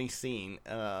funny scene.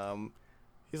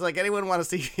 He's like, anyone want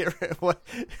to see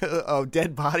a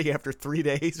dead body after 3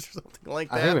 days or something like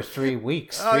that? I think it was 3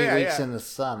 weeks. 3 weeks in the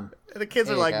sun. And the kids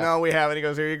are like, no, we haven't. He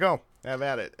goes, here you go. Have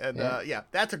at it. And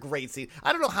that's a great scene.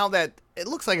 I don't know how it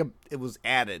looks like it was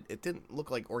added. It didn't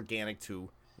look like organic to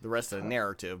the rest of the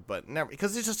narrative, but never,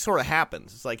 because it just sort of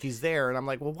happens. It's like he's there, and I'm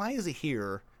like, well, why is he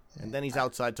here? And then he's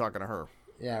outside talking to her.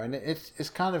 Yeah, and it's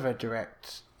kind of a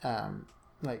direct,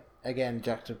 again,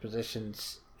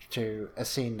 juxtapositions to a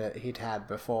scene that he'd had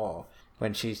before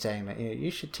when she's saying that,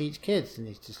 you should teach kids, and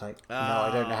he's just like, no,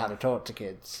 I don't know how to talk to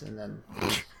kids, and then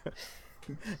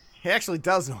he actually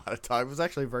does know how to talk. It was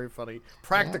actually a very funny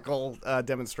practical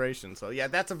demonstration. So yeah,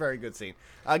 that's a very good scene.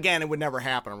 Again, it would never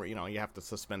happen. You have to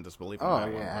suspend disbelief.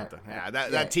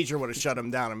 That teacher would have shut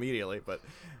him down immediately. But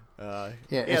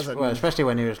especially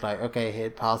when he was like, okay,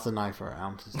 he'd pass the knife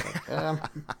around. It's like,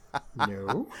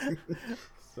 no.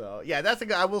 So yeah,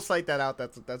 I will cite that out.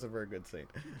 That's a very good scene.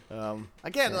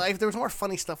 Again, if there was more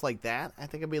funny stuff like that, I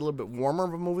think it'd be a little bit warmer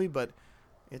of a movie. But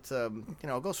it's it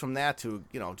goes from that to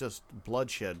just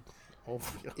bloodshed.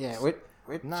 Yeah, which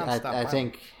I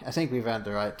think we've earned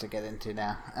the right to get into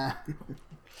now.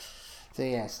 So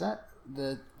yes, that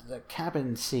the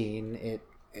cabin scene.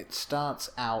 It starts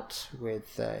out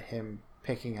with him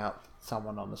picking up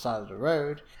someone on the side of the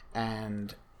road,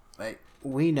 and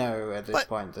we know at this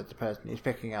point that the person he's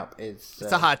picking up is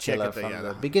it's a hot chick from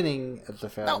the beginning of the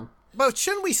film. No, but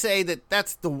shouldn't we say that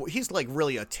he's like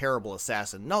really a terrible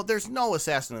assassin? No, there's no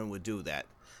assassin that would do that.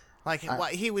 Like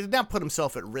he would not put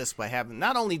himself at risk by having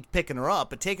not only picking her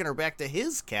up but taking her back to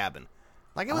his cabin.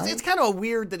 Like it's kind of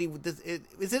weird that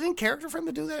is it in character for him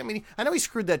to do that? I mean, I know he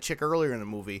screwed that chick earlier in the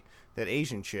movie, that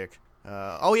Asian chick.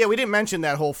 We didn't mention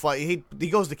that whole fight. He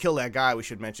goes to kill that guy. We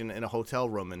should mention in a hotel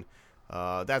room, and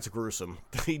that's gruesome.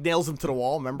 He nails him to the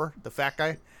wall. Remember the fat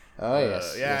guy? Oh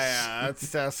yes.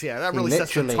 That really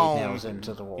sets the tone. Nails him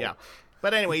to the wall. Yeah,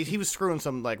 but anyway, he was screwing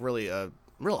some really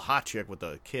real hot chick with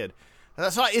a kid.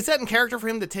 So is that in character for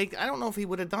him to take? I don't know if he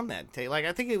would have done that.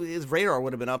 I think his radar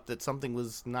would have been up that something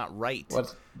was not right. Well,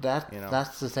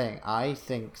 that's the thing. I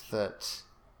think that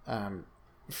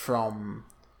from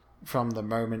the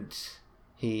moment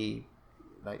he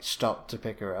stopped to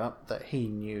pick her up, that he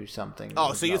knew something.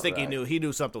 Oh, so you think right. he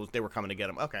knew something? They were coming to get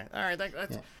him. Okay, all right.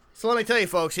 So let me tell you,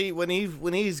 folks. When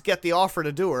he's get the offer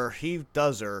to do her, he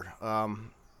does her.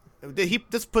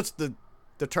 This puts the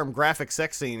term graphic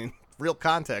sex scene in real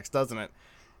context, doesn't it?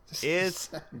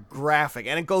 It's graphic,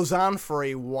 and it goes on for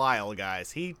a while,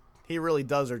 guys. He really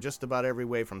does her just about every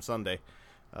way from Sunday.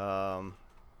 And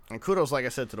kudos, like I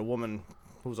said, to the woman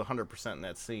who's 100% in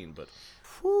that scene. But,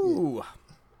 whew.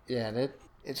 Yeah,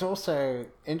 it's also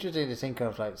interesting to think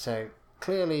of, so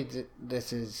clearly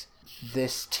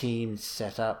this team's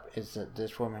setup is that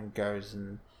this woman goes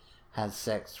and has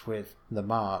sex with the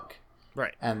Mark.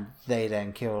 Right. And they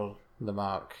then kill the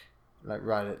Mark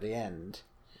right at the end,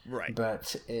 right?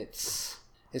 But it's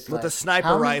with a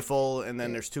sniper rifle, and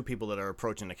then there's two people that are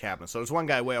approaching the cabin. So there's one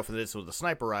guy way off of this with a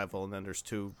sniper rifle, and then there's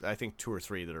two or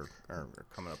three that are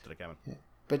coming up to the cabin. Yeah.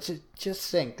 But just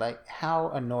think, how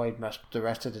annoyed must the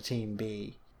rest of the team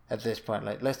be at this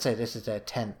point? Let's say this is their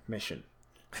 10th mission.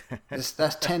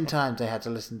 That's 10 times they had to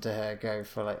listen to her go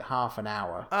for half an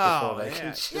hour before they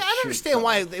could just I don't understand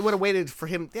why they would have waited for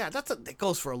him. Yeah, that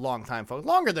goes for a long time, folks.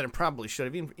 Longer than it probably should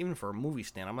have, even for a movie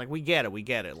stand. I'm like, we get it.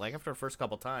 After the first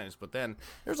couple times, but then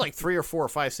there's 3 or 4 or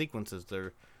 5 sequences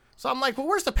there. So I'm like, well,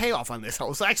 where's the payoff on this? I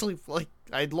was actually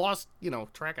I'd lost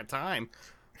track of time,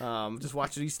 just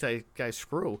watching these guys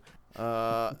screw.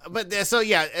 But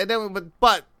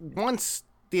once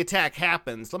the attack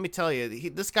happens, let me tell you,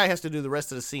 this guy has to do the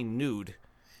rest of the scene nude,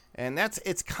 and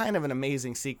it's kind of an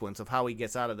amazing sequence of how he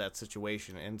gets out of that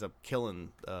situation and ends up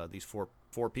killing these four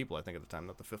people, I think, at the time.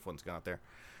 Not the fifth one's gone out there.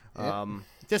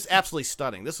 Just absolutely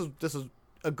stunning. This is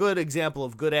a good example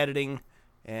of good editing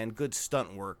and good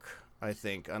stunt work, I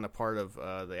think, on the part of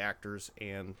the actors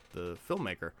and the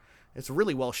filmmaker. It's a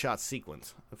really well shot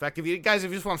sequence. In fact, if you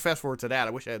just want to fast forward to that,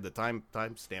 I wish I had the time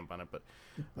stamp on it, but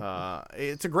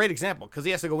it's a great example because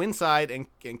he has to go inside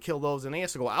and kill those, and he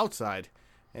has to go outside,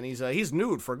 and he's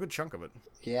nude for a good chunk of it.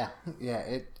 Yeah.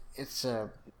 It's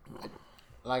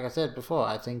like I said before,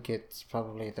 I think it's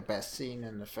probably the best scene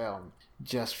in the film,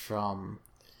 just from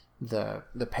the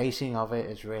pacing of it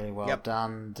is really well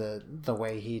done. The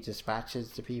way he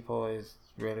dispatches the people is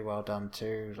really well done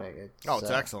too. It's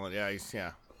excellent. Yeah,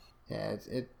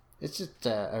 it's just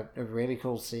a really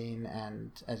cool scene,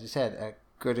 and as you said, a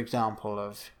good example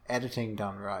of editing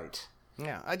done right.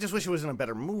 Yeah, I just wish it was in a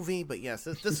better movie, but yes,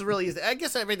 this really is. I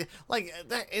guess everything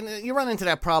and you run into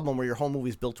that problem where your whole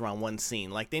movie's built around one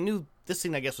scene. They knew this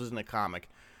scene, I guess, was in the comic,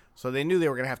 so they knew they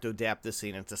were going to have to adapt this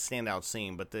scene. It's a standout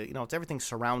scene, but it's everything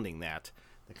surrounding that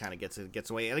kind of gets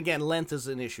away. And again, length is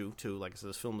an issue too. Like I said,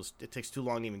 this film it takes too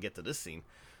long to even get to this scene.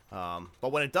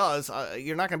 But when it does,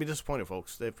 you're not going to be disappointed,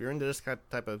 folks. If you're into this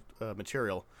type of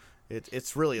material,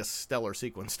 it's really a stellar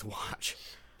sequence to watch.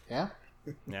 Yeah.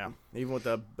 Yeah, even with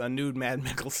a nude Mad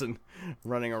Mikkelsen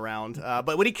running around.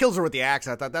 But when he kills her with the axe,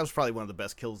 I thought that was probably one of the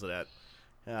best kills of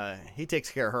that. He takes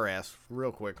care of her ass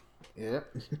real quick. Yep.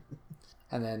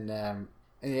 And then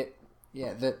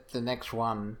Yeah, the next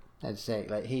one, let's say,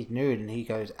 like, he's nude and he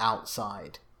goes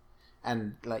outside.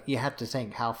 And, like, you have to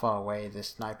think how far away this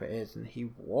sniper is, and he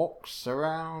walks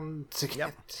around to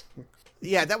get...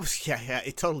 Yeah, that was,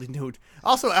 it totally nude.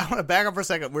 Also, I want to back up for a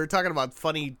second. We were talking about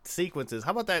funny sequences.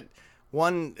 How about that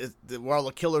one where all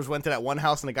the killers went to that one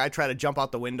house and the guy tried to jump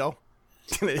out the window?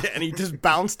 And he just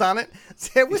bounced on it.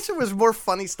 I wish there was more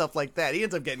funny stuff like that. He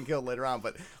ends up getting killed later on,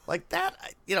 but like that,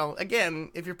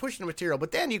 again, if you're pushing the material,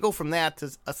 but then you go from that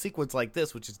to a sequence like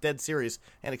this, which is dead serious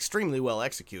and extremely well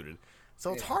executed.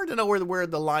 So it's hard to know where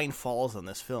the line falls on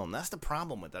this film. That's the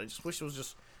problem with it. I just wish it was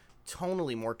just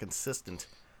tonally more consistent.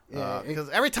 Because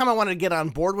every time I wanted to get on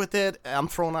board with it, I'm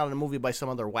thrown out of the movie by some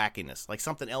other wackiness. Like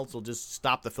something else will just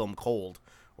stop the film cold,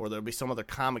 or there'll be some other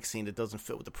comic scene that doesn't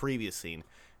fit with the previous scene.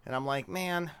 And I'm like,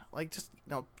 man, like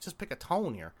just pick a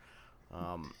tone here.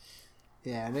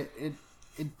 And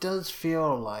it does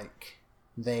feel like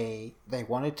they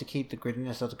wanted to keep the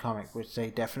grittiness of the comic, which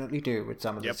they definitely do with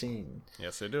some of the scenes.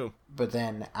 Yes, they do. But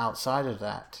then outside of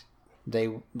that, they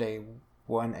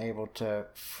weren't able to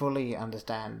fully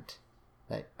understand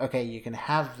that, okay, you can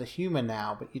have the humor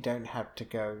now, but you don't have to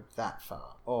go that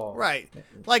far. Or right.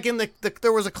 Like in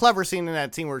there was a clever scene in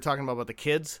that scene we were talking about the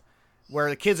kids, where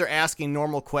the kids are asking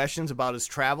normal questions about his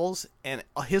travels, and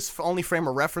his only frame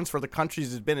of reference for the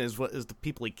countries he's been in is the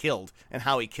people he killed and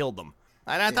how he killed them.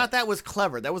 And I thought that was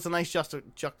clever. That was a nice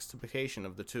juxtaposition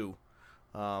of the two.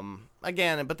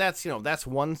 Again, but that's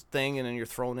one thing, and then you're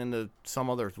thrown into some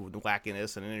other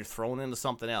wackiness, and then you're thrown into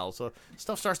something else. So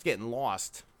stuff starts getting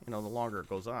lost, the longer it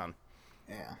goes on.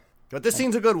 Yeah. But this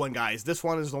scene's a good one, guys. This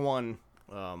one is the one,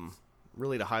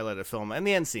 really to highlight the film, and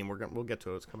the end scene. We'll get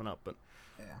to it. It's coming up, but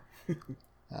yeah.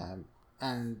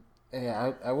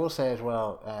 I will say as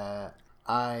well,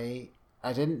 I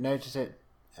didn't notice it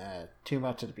too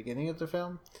much at the beginning of the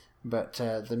film, but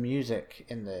the music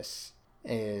in this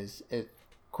is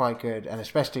quite good, and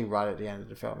especially right at the end of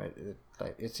the film,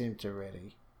 it seemed to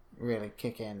really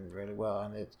kick in really well,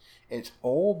 and it's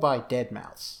all by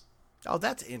Deadmau5. Oh,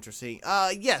 that's interesting.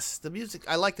 Yes, the music.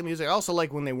 I like the music. I also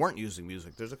like when they weren't using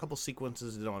music. There's a couple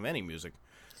sequences that don't have any music.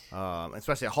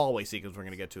 Especially a hallway sequence we're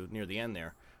going to get to near the end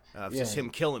there. Just him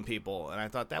killing people, and I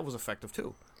thought that was effective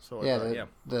too. So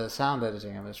the sound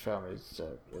editing on this film is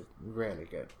really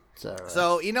good.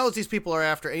 So he knows these people are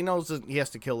after. He knows that he has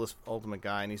to kill this ultimate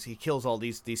guy, and he kills all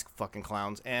these fucking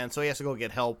clowns, and so he has to go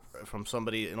get help from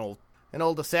somebody, an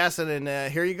old assassin.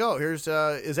 And here you go. Here's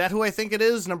is that who I think it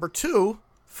is? Number 2,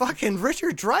 fucking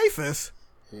Richard Dreyfuss.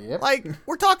 Yep. Like,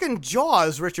 we're talking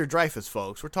Jaws Richard Dreyfuss,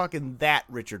 folks. We're talking that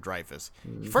Richard Dreyfuss.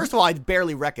 Mm-hmm. First of all, I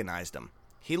barely recognized him.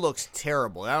 He looks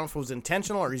terrible. I don't know if it was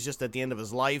intentional or he's just at the end of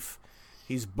his life.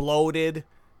 He's bloated.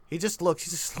 He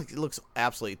looks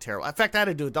absolutely terrible. In fact, I had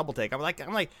to do a double take. I'm like,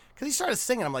 because he started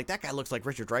singing. I'm like, that guy looks like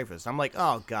Richard Dreyfuss. I'm like,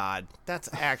 oh God, that's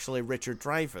actually Richard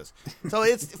Dreyfuss. So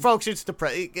folks, it's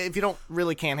depressing. If you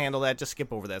can't handle that, just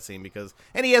skip over that scene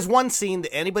and he has one scene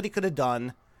that anybody could have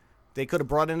done. They could have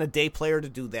brought in a day player to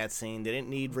do that scene. They didn't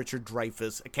need Richard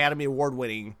Dreyfuss, Academy Award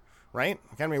winning, right?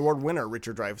 Academy Award winner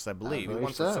Richard Dreyfuss, I believe.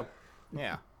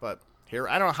 Yeah, but here,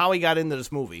 I don't know how he got into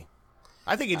this movie.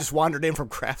 I think he just wandered in from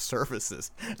craft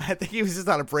services. I think he was just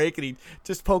on a break and he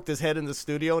just poked his head in the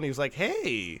studio and he was like,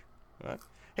 hey,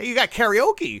 you got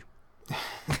karaoke.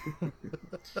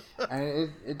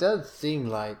 And it does seem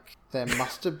like there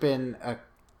must have been a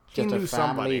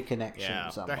family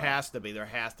connection somewhere. There has to be.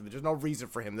 There's no reason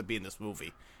for him to be in this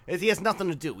movie. He has nothing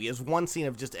to do. He has one scene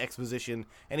of just exposition,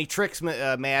 and he tricks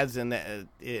Mads, and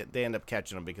they end up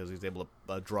catching him because he's able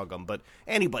to drug him. But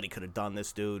anybody could have done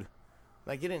this, dude.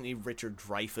 Like, you didn't need Richard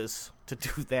Dreyfuss to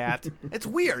do that. It's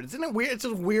weird. Isn't it weird? It's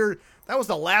just weird. That was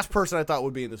the last person I thought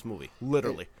would be in this movie,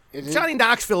 literally. Johnny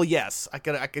Knoxville, yes. I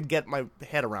could get my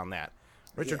head around that.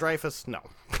 Richard Dreyfuss, no.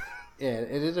 Yeah,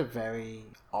 it is a very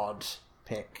odd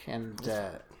pick, and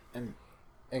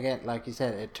again, like you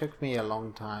said, it took me a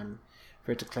long time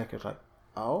for it to click. It's like,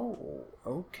 oh,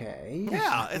 okay.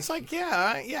 Yeah, it's like,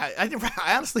 I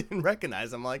honestly didn't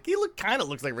recognize him. Like, he kind of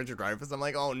looks like Richard Dreyfuss. I'm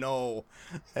like, oh no.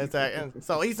 And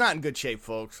so he's not in good shape,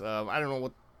 folks. I don't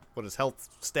know what his health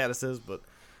status is, but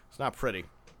it's not pretty.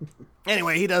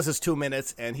 Anyway, he does his 2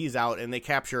 minutes, and he's out, and they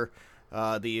capture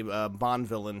the Bond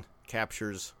villain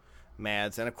captures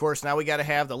Mads. And, of course, now we got to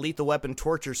have the Lethal Weapon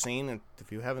torture scene. And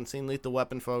if you haven't seen Lethal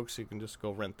Weapon, folks, you can just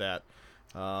go rent that.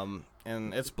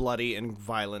 And it's bloody and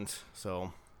violent,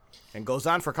 and goes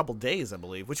on for a couple days, I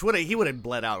believe, which he would have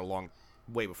bled out a long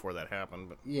way before that happened.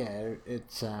 But yeah,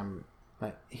 it's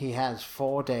like he has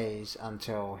 4 days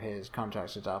until his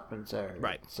contract is up, and so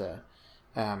right. It's,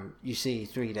 you see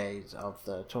 3 days of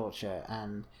the torture,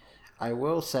 and I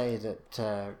will say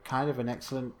that kind of an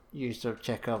excellent use of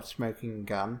Chekhov's smoking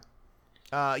gun.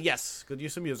 Yes, good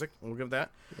use of music. We'll give that.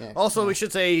 Yeah, also, we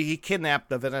should say he kidnapped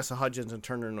Vanessa Hudgens and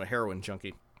turned her into a heroin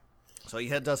junkie. So he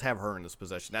does have her in his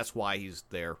possession. That's why he's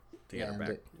there to get her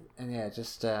back.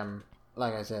 Just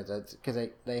like I said, because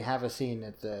they have a scene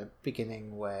at the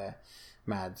beginning where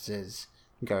Mads is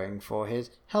going for his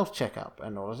health checkup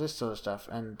and all of this sort of stuff,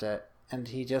 and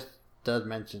he just does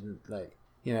mention, like,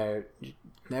 you know,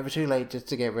 never too late just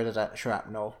to get rid of that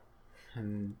shrapnel,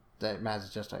 and that Mads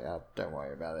is just like, oh, don't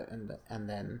worry about it, and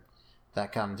then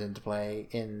that comes into play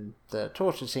in the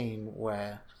torture scene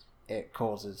where it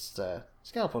causes the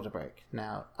scalpel to break.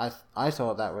 Now, I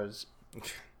thought that was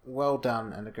well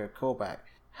done and a good callback.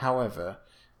 However,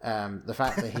 the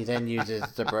fact that he then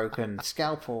uses the broken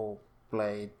scalpel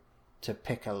blade to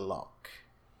pick a lock.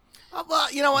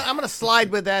 Well, you know what? I'm going to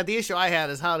slide with that. The issue I had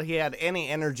is how he had any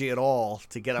energy at all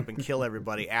to get up and kill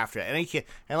everybody after it.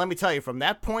 And let me tell you, from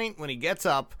that point when he gets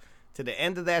up to the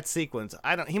end of that sequence,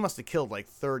 he must have killed like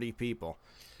 30 people.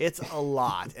 It's a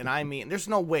lot. And I mean, there's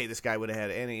no way this guy would have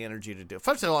had any energy to do it.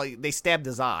 First of all, they stabbed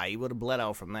his eye. He would have bled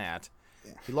out from that.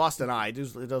 Yeah. He lost an eye. He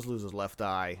does lose his left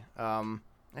eye.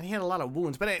 And he had a lot of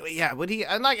wounds. But anyway, yeah,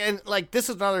 this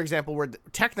is another example where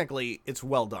technically it's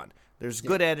well done. There's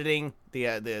good editing.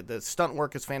 The stunt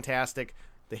work is fantastic.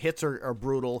 The hits are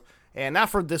brutal. And not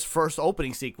for this first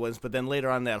opening sequence, but then later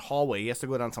on in that hallway, he has to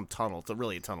go down some tunnel. It's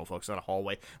really a tunnel, folks, not a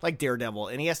hallway, like Daredevil.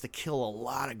 And he has to kill a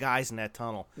lot of guys in that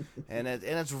tunnel. and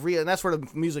it's real. And that's where the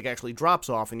music actually drops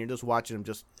off, and you're just watching him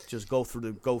just go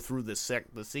through the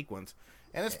sequence.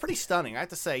 And it's pretty stunning, I have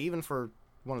to say, even for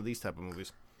one of these type of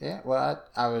movies. Yeah, well,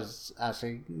 I was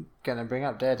actually going to bring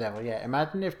up Daredevil. Yeah,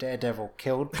 imagine if Daredevil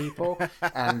killed people,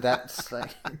 and that's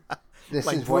like, this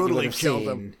like is what you would have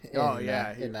seen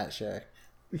in that show.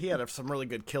 He had some really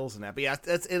good kills in that. But yeah,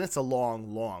 it's a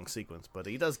long, long sequence. But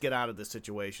he does get out of this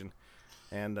situation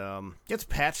and gets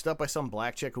patched up by some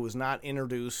black chick who was not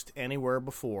introduced anywhere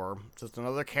before. Just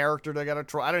another character they got to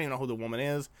try. I don't even know who the woman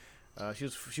is.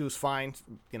 She was fine,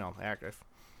 active.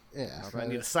 Yeah, I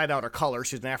need to cite out her color.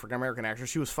 She's an African-American actress.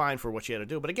 She was fine for what she had to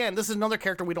do. But again, this is another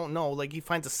character we don't know. Like, he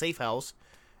finds a safe house,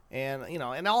 and,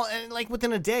 and like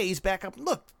within a day, he's back up.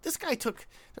 Look, this guy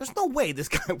there's no way this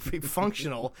guy would be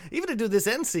functional, even to do this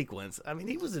end sequence. I mean,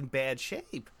 he was in bad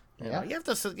shape. Yeah. You have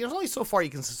to, there's only so far you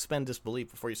can suspend disbelief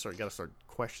before you got to start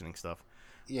questioning stuff.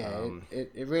 Yeah,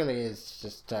 it really is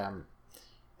just,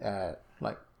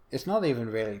 like, it's not even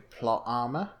really plot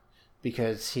armor,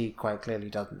 because he quite clearly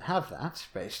doesn't have that,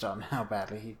 based on how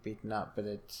badly he's beaten up. But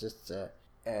it's just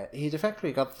he's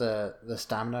effectively got the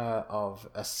stamina of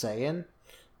a Saiyan,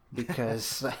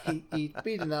 because he's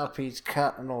beaten up, he's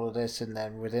cut, and all of this, and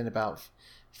then within about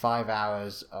 5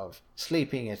 hours of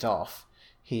sleeping it off,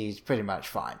 he's pretty much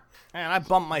fine. And I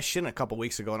bumped my shin a couple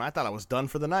weeks ago, and I thought I was done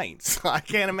for the night. So I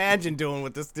can't imagine doing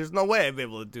what this. There's no way I'd be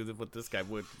able to do what this guy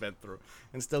would have been through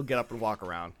and still get up and walk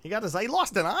around. He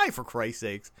lost an eye, for Christ's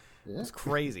sakes. Yeah. It's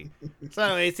crazy. So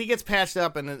anyways, he gets patched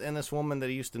up, and this woman that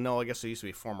he used to know, I guess he used to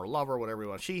be a former lover, whatever he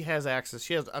was, she has access.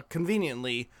 She has,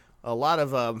 conveniently, a lot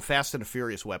of Fast and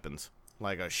Furious weapons,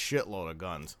 like a shitload of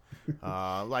guns,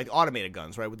 like automated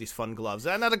guns, right, with these fun gloves.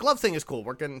 Now, the glove thing is cool.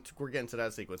 We're getting to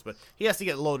that sequence, but he has to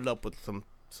get loaded up with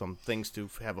some things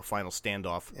to have a final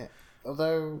standoff. Yeah.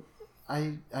 Although,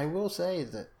 I will say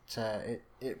that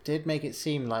it did make it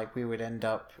seem like we would end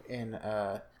up in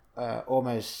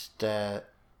almost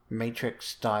Matrix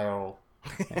style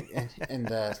in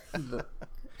the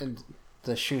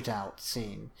shootout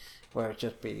scene, where it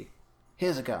just be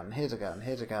here's a gun,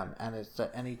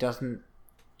 and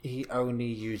he only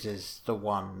uses the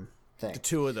one thing. The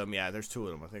two of them, yeah. There's two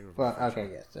of them, I think. Well, okay,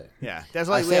 yes. So. Yeah, there's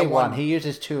like I say one. He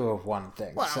uses two of one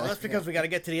thing. Well, that's because we got to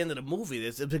get to the end of the movie.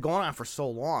 It's been going on for so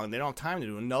long. They don't have time to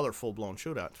do another full blown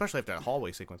shootout, especially after that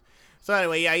hallway sequence. So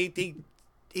anyway, yeah,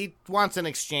 he wants an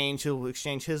exchange. He'll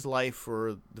exchange his life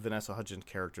for the Vanessa Hudgens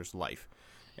character's life,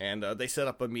 and they set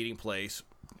up a meeting place.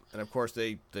 And of course,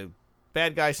 the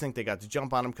bad guys think they got to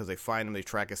jump on him because they find him. They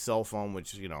track his cell phone,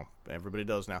 which everybody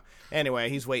does now. Anyway,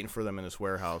 he's waiting for them in this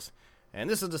warehouse. And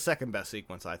this is the second best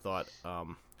sequence, I thought.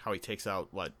 How he takes out,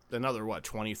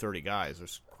 20, 30 guys.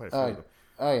 There's quite a few of them.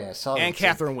 Oh, yeah. And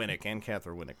Catherine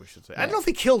Winnick, we should say. Yeah. I don't know if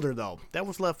he killed her, though. That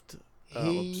was left... I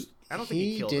don't think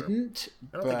he killed her.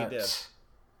 I don't think he did.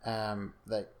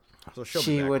 So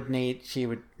she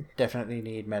would definitely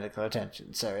need medical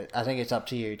attention. So I think it's up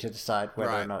to you to decide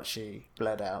whether or not she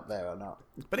bled out there or not.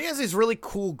 But he has these really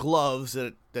cool gloves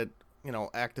that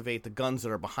activate the guns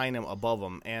that are behind him, above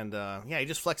him, and he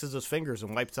just flexes his fingers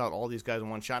and wipes out all these guys in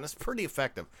one shot. And it's pretty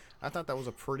effective. I thought that was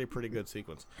a pretty good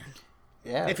sequence.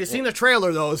 Yeah. If you've seen the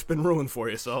trailer, though, it's been ruined for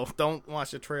you. So don't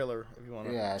watch the trailer if you want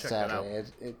to check that out.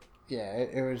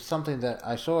 It was something that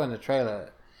I saw in the trailer,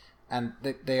 and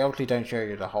they obviously don't show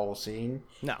you the whole scene.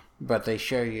 No. But they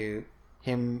show you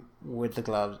him with the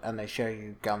gloves, and they show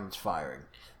you guns firing.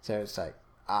 So it's like,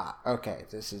 okay,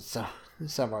 this is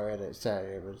somewhere in it. So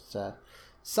it was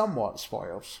somewhat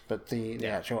spoiled, but the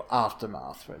actual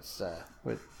aftermath was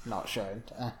not shown.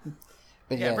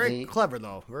 But very clever,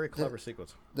 though. Very clever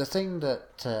sequence. The thing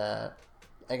that,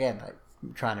 again, like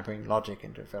trying to bring logic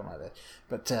into a film like this,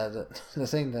 but the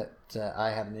thing that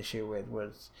I had an issue with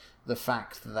was the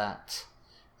fact that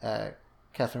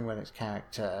Catherine Winnick's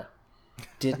character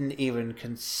didn't even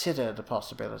consider the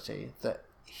possibility that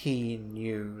he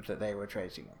knew that they were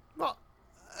tracing him. Well,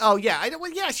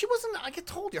 she wasn't. Like I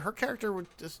told you, her character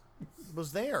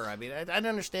was there. I mean, I didn't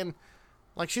understand.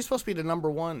 Like, she's supposed to be the number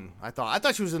one. I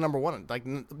thought she was the number one. Like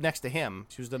next to him,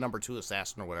 she was the number 2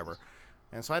 assassin or whatever.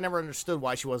 And so I never understood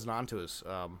why she wasn't onto us.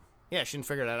 She didn't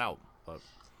figure that out. But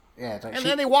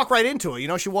then they walk right into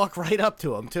it. She walked right up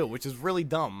to him too, which is really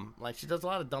dumb. Like, she does a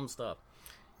lot of dumb stuff.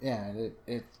 Yeah,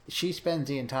 she spends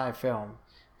the entire film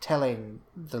telling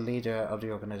the leader of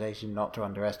the organization not to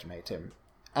underestimate him,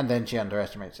 and then she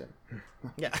underestimates him.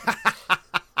 Yeah.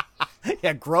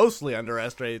 Yeah, grossly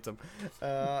underestimates him.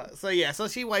 So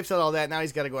she wipes out all that. Now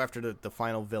he's got to go after the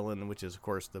final villain, which is, of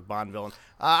course, the Bond villain.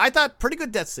 I thought pretty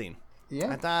good death scene.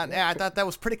 Yeah. I thought that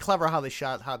was pretty clever how they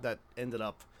shot, how that ended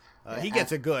up. He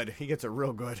gets it good. He gets it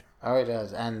real good. Oh, he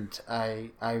does. And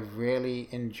I really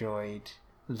enjoyed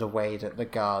the way that the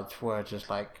guards were just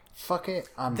like, fuck it,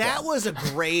 I'm That done. was a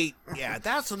great,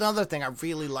 that's another thing I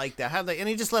really liked that. And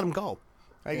he just let him go.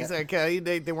 Like, he's like,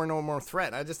 they were no more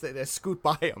threat. They scoot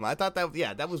by him. I thought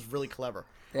that was really clever.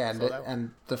 Yeah,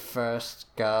 and the first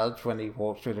guards, when he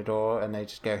walks through the door, and they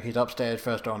just go, he's upstairs,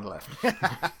 first door on the left.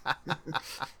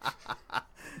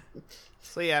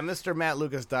 So yeah, Mr. Matt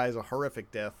Lucas dies a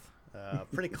horrific death.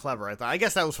 Pretty clever, I thought. I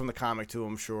guess that was from the comic too,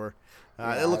 I'm sure.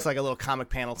 It looks like a little comic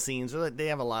panel scenes. They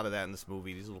have a lot of that in this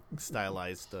movie, these little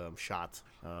stylized shots.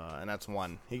 And that's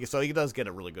one. So he does get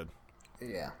it really good.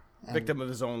 Yeah. Victim of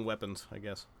his own weapons, I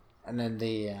guess. And then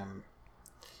the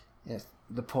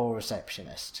poor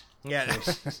receptionist. Yeah.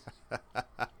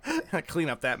 Clean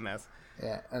up that mess.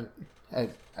 Yeah, and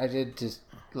I did just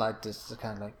like this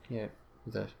kind of like,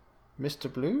 the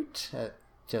Mr. Bluth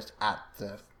just at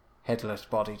the headless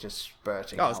body just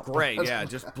spurting out. Oh, it's great, yeah,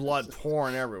 just blood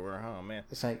pouring everywhere. Oh, man.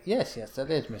 It's like, yes, that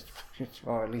is Mr. Bluth,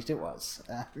 or at least it was.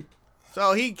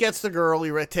 So he gets the girl,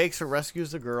 he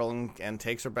rescues the girl and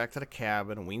takes her back to the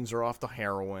cabin and weans her off the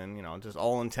heroin, just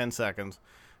all in 10 seconds.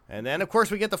 And then, of course,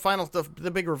 we get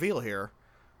the big reveal here.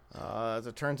 As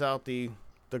it turns out, the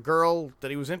girl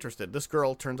that he was interested, this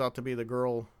girl turns out to be the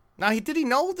girl. Now, did he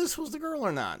know this was the girl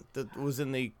or not? That was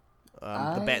in the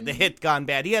hit gone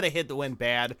bad. He had a hit that went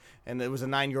bad, and it was a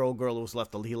 9-year-old girl who was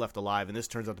left alive, and this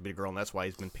turns out to be the girl, and that's why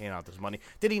he's been paying out this money.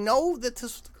 Did he know that this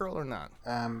was the girl or not?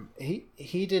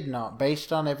 He did not.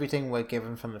 Based on everything we're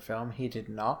given from the film, he did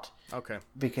not. Okay.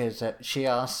 Because she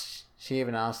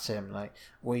even asked him, like,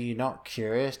 were you not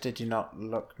curious? Did you not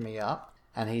look me up?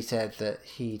 And he said that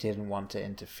he didn't want to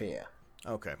interfere.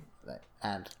 Okay.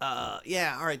 And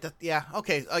yeah, all right.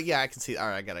 Okay. Yeah, I can see. All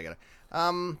right, I got it.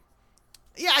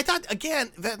 Yeah, I thought again,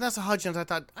 Vanessa Hudgens.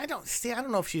 I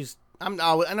don't know if she's. I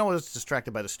know I was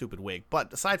distracted by the stupid wig,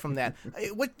 but aside from that,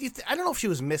 I don't know if she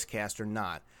was miscast or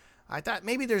not. I thought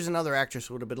maybe there's another actress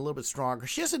who would have been a little bit stronger.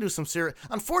 She has to do some serious.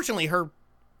 Unfortunately, her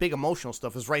big emotional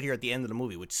stuff is right here at the end of the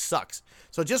movie, which sucks.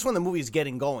 So just when the movie is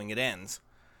getting going, it ends.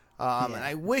 And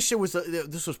I wish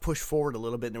this was pushed forward a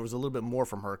little bit and there was a little bit more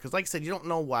from her. Because like I said, you don't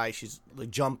know why she's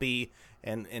like, jumpy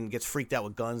and gets freaked out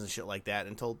with guns and shit like that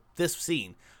until this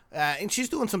scene. And she's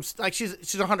doing some, like, she's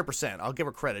 100%. I'll give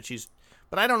her credit.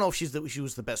 But I don't know if she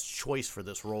was the best choice for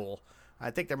this role. I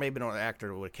think there may have been an actor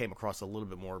who would have came across a little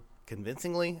bit more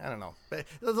convincingly. I don't know. But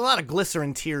there's a lot of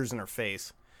glycerin tears in her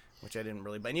face, which I didn't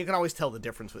really buy. And you can always tell the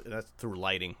difference through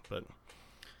lighting, but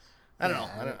I don't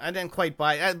know. I didn't quite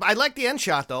buy it. I like the end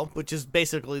shot, though, which is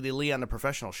basically the Leon the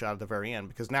Professional shot at the very end,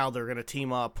 because now they're going to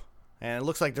team up, and it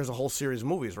looks like there's a whole series of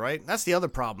movies, right? That's the other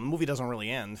problem. The movie doesn't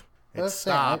really end. It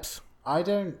stops. I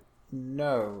don't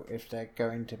know if they're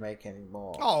going to make any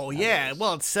more. Oh, yeah.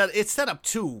 Well, it's set up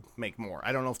to make more.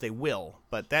 I don't know if they will,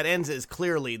 but that ends as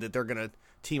clearly that they're going to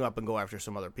team up and go after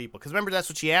some other people. Because remember, that's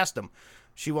what she asked him.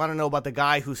 She wanted to know about the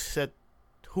guy who set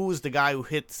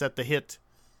the hit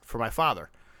for my father.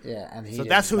 Yeah, and so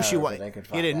that's who she was.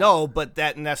 He didn't know, but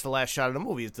that's the last shot of the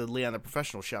movie. It's the Leon the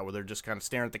Professional shot where they're just kind of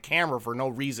staring at the camera for no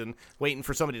reason, waiting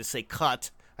for somebody to say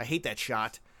cut. I hate that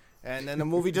shot. And then the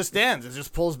movie just ends. It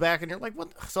just pulls back, and you're like,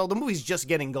 what? So the movie's just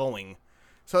getting going.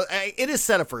 So it is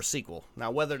set up for a sequel.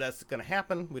 Now, whether that's going to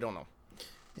happen, we don't know.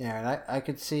 Yeah, and I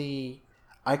could see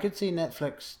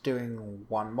Netflix doing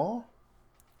one more.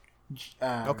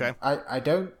 Okay. I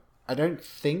don't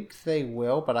think they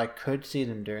will, but I could see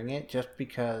them doing it just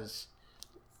because,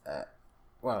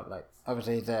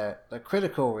 obviously the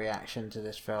critical reaction to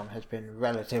this film has been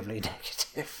relatively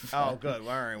negative. Oh, good. All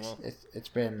right. Well, it's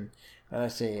been.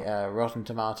 Let's see. Rotten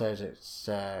Tomatoes. It's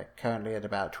currently at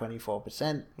about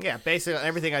 24%. Yeah, basically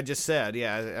everything I just said.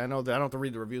 Yeah, I know. I don't have to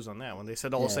read the reviews on that one. They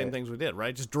said all the same things we did,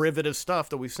 right? Just derivative stuff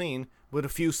that we've seen with a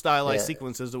few stylized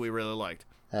sequences that we really liked.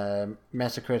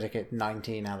 Metacritic at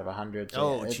 19 out of 100.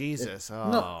 So Jesus!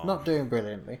 Not doing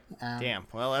brilliantly. Damn.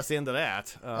 Well, that's the end of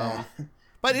that.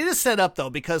 But it is set up though,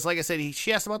 because like I said,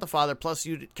 she asked about the father. Plus,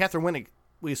 Catherine Winnick,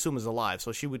 we assume, is alive,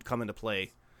 so she would come into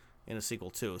play in a sequel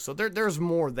too. So there's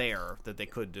more there that they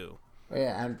could do.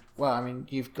 Yeah, and well, I mean,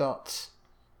 you've got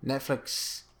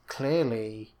Netflix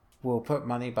clearly will put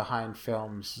money behind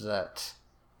films that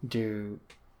do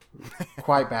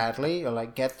quite badly or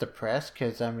like get the press,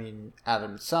 because I mean,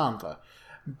 Adam Sandler.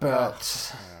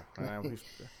 But I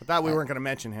thought we weren't going to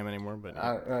mention him anymore, but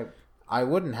I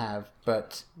wouldn't have,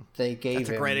 but they gave him...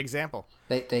 That's a great example.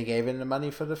 They gave him the money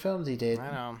for the films he did.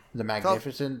 I know. The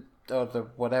Magnificent, or the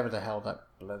whatever the hell that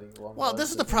bloody one Well, was. this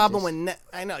is the problem with...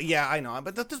 I know.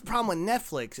 But this is the problem with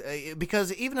Netflix,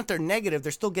 because even if they're negative,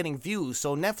 they're still getting views.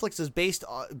 So Netflix is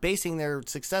basing their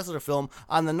success of the film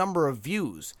on the number of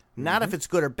views, not if it's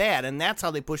good or bad, and that's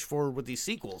how they push forward with these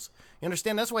sequels. You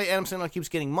understand? That's why Adam Sandler keeps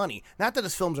getting money. Not that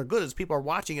his films are good, it's people are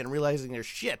watching it and realizing they're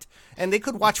shit. And they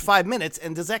could watch 5 minutes,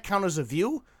 and does that count as a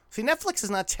view? See, Netflix is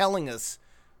not telling us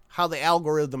how the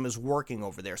algorithm is working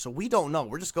over there, so we don't know.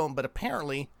 We're just going, but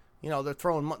apparently, you know,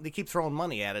 they keep throwing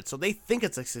money at it, so they think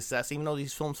it's a success, even though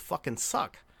these films fucking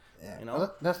suck. Yeah. You know?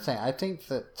 Well, that's the thing. I think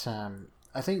that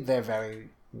I think they're very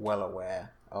well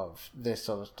aware of this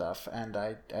sort of stuff, and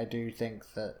I do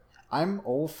think that I'm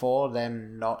all for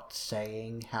them not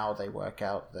saying how they work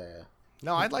out their...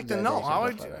 No, I'd like to know.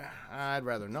 I'd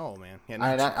rather know, man.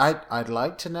 Yeah, I'd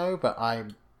like to know, but I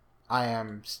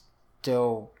am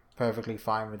still perfectly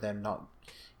fine with them not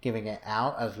giving it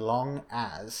out, as long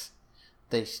as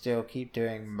they still keep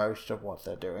doing most of what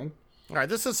they're doing. All right,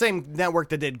 this is the same network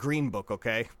that did Green Book,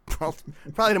 okay?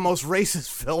 Probably the most racist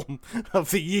film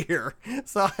of the year.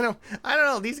 So I don't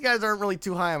know. These guys aren't really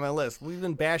too high on my list. We've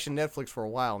been bashing Netflix for a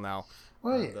while now.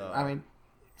 Well, I mean,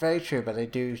 very true, but they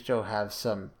do still have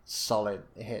some solid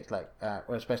hits, like,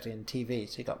 especially in TV.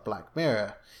 So you got Black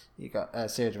Mirror, you got a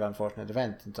series of unfortunate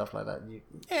events and stuff like that.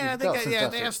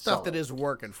 They have stuff that is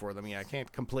working for them. Yeah, I can't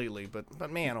completely,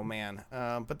 but man, oh man.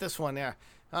 But this one, yeah.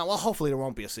 Well, hopefully there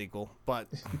won't be a sequel, but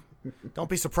don't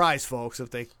be surprised, folks,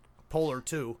 if they Polar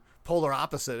 2, Polar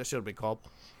Opposite, it should be called.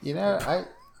 You know,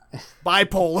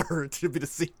 Bipolar, it should be the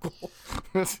sequel.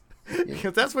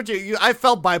 Because that's what I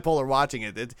felt bipolar watching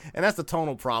it, and that's the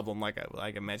tonal problem, like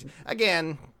I mentioned.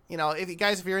 Again, you know,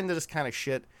 if you're into this kind of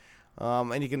shit,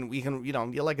 and you can, you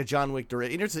know, you're like a John Wick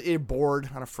director, you're bored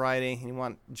on a Friday and you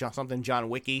want something John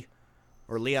Wicky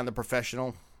or Leon the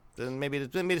Professional, then maybe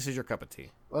this is your cup of tea.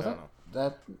 Well,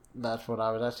 that's what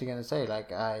I was actually going to say.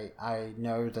 Like, I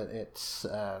know that it's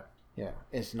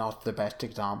it's not the best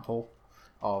example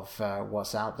of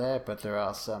what's out there, but there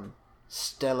are some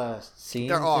stellar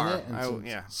scenes in it,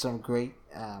 and some great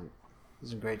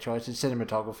choices.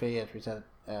 Cinematography, as we said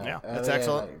earlier, that's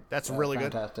excellent. That's really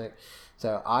fantastic.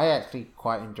 So I actually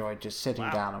quite enjoyed just sitting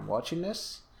down and watching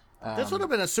this. This would have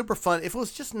been a super fun. If it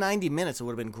was just 90 minutes, it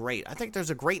would have been great. I think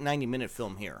there's a great 90-minute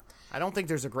film here. I don't think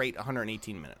there's a great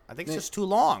 118-minute. I think it's just too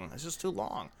long. It's just too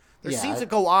long. There's scenes that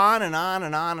go on and on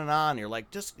and on and on. You're like,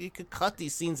 you could cut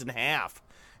these scenes in half.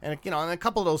 And, you know, and a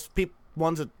couple of those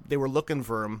ones that they were looking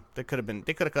for him, they could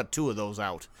have cut 2 of those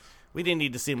out. We didn't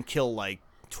need to see him kill like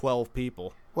 12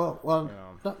 people. Well, you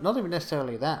know. not even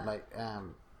necessarily that. Like,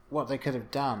 what they could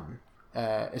have done,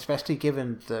 especially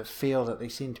given the feel that they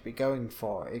seem to be going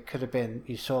for, it could have been,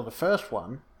 you saw the first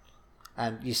one,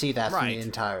 and you see that in the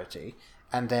entirety,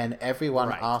 and then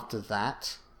everyone after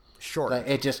that, short. Like,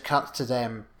 it just cuts to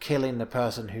them killing the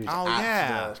person who's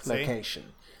at the location.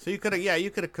 So you could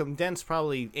have condensed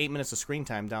probably 8 minutes of screen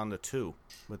time down to 2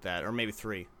 with that, or maybe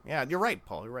 3. Yeah, you're right,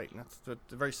 Paul. You're right. That's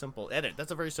a very simple edit.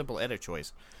 That's a very simple edit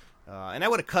choice, and that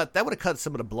would have cut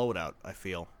some of the bloat out. I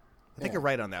feel. I think you're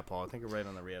right on that, Paul. I think you're right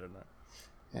on the re-edit on that.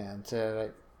 And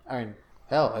I mean,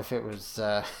 hell, if it was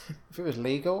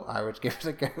legal, I would give it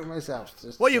a go myself.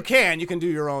 Well, you can do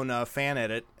your own fan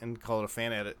edit and call it a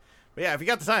fan edit. But yeah, if you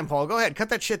got the time, Paul, go ahead, cut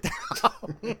that shit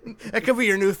down. That could be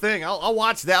your new thing. I'll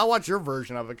watch that. I'll watch your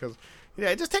version of it because,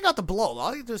 yeah, just take out the bloat.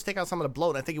 All you do is take out some of the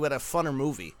bloat, and I think you would have a funner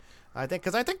movie. I think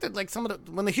that like some of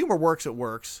the when the humor works, it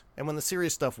works, and when the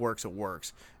serious stuff works, it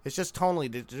works. It's just tonally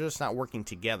they're just not working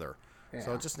together. Yeah.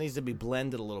 So it just needs to be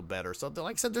blended a little better. So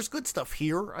like I said, there's good stuff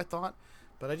here, I thought,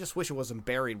 but I just wish it wasn't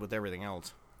buried with everything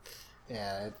else.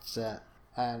 Yeah, it's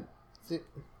that's the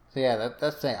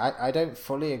thing. I don't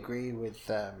fully agree with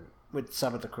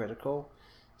some of the critical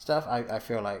stuff. I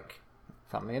feel like,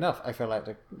 funnily enough,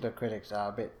 the critics are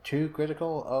a bit too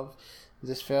critical of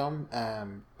this film.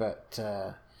 But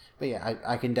yeah,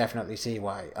 I can definitely see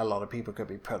why a lot of people could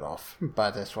be put off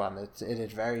by this one. It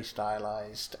is very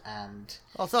stylized, and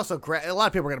well, it's also a lot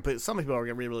of people are going to some people are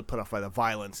going to be really put off by the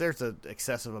violence. There's an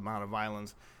excessive amount of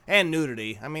violence and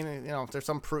nudity. I mean, if there's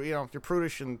some if you're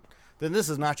prudish, and then this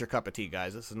is not your cup of tea,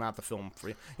 guys. This is not the film for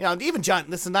you. Even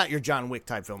this is not your John Wick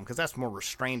type film because that's more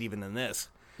restrained even than this.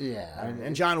 Yeah,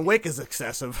 and John Wick is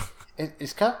excessive.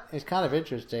 It's kind of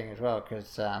interesting as well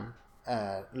because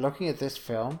looking at this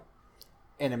film.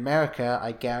 In America,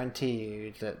 I guarantee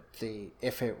you that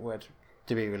if it were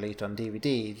to be released on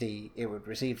DVD, it would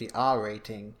receive the R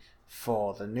rating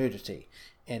for the nudity.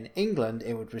 In England,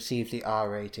 it would receive the R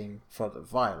rating for the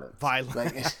violence.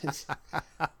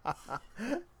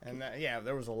 And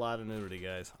there was a lot of nudity,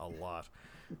 guys, a lot.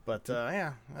 But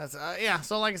that's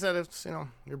So like I said, if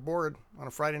you're bored on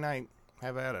a Friday night,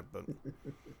 have at it. But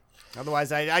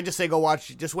otherwise, I just say go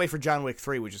watch. Just wait for John Wick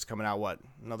 3, which is coming out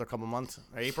another couple months,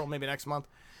 April, maybe next month.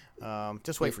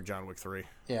 Just wait for John Wick 3.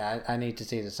 Yeah, I need to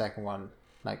see the second one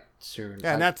soon.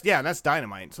 Yeah, and that's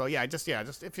dynamite. So just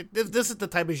if this is the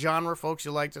type of genre, folks,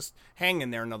 you like, just hang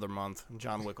in there another month, and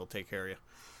John Wick will take care of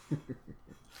you.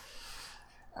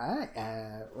 All right.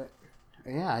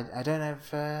 I don't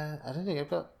think I've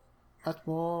got much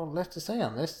more left to say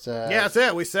on this. Yeah, that's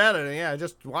it. We said it. Yeah,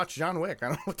 just watch John Wick. I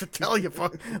don't know what to tell you.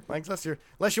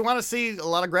 Unless you want to see a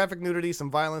lot of graphic nudity,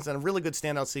 some violence, and a really good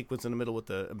standout sequence in the middle with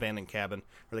the abandoned cabin,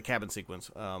 or the cabin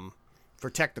sequence, for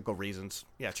technical reasons.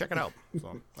 Yeah, check it out.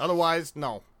 So, otherwise,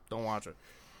 no, don't watch it.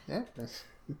 Yeah,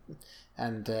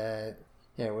 and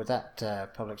with that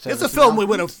public service. It's a film we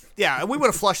would have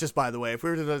flushed this, by the way. If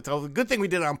we were to, good thing we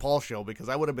did it on Paul's show, because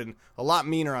I would have been a lot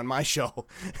meaner on my show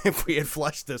if we had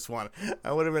flushed this one.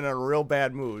 I would have been in a real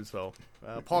bad mood. So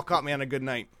Paul caught me on a good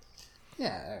night.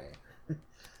 Yeah.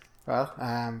 Well,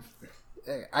 I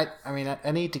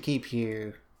need to keep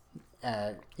you.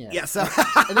 Yes.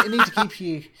 I need to keep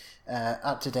you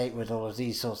up to date with all of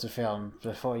these sorts of films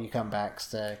before you come back.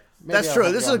 So that's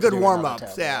true. This is a good warm up.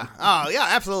 Yeah. Oh, yeah.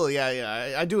 Absolutely.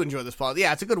 Yeah. I do enjoy this, Paul.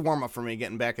 Yeah, it's a good warm up for me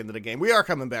getting back into the game. We are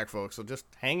coming back, folks. So just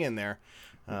hang in there.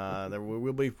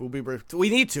 We'll be. We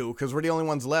need to, because we're the only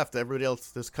ones left. Everybody else,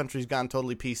 this country's gone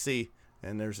totally PC,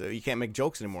 and you can't make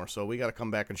jokes anymore. So we got to come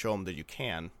back and show them that you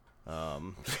can,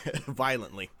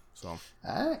 violently. So.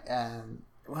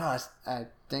 Well, I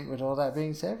think with all that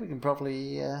being said, we can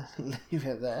probably leave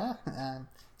it there.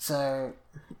 So,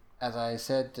 as I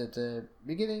said at the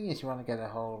beginning, if you want to get a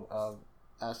hold of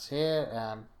us here,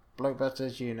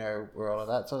 Blockbusters, where all of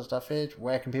that sort of stuff is.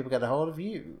 Where can people get a hold of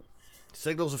you?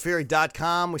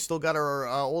 SignalsOfFury.com. We still got our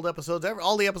old episodes.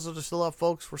 All the episodes are still up,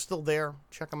 folks. We're still there.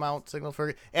 Check them out. Signal of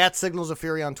Fury. At Signals of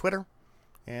Fury on Twitter.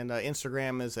 And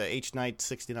Instagram is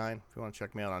HKnight69 if you want to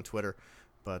check me out on Twitter.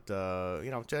 But,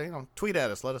 tweet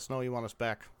at us. Let us know you want us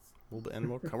back.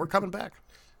 We're coming back.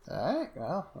 All right.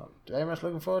 Well, I'm very much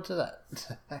looking forward to that.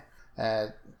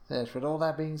 With all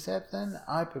that being said, then,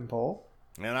 I've been Paul.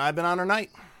 And I've been Honor Knight.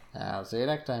 I'll see you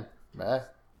next time. Bye.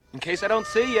 In case I don't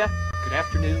see you, good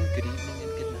afternoon, good evening,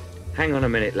 and good night. Hang on a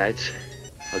minute, lads.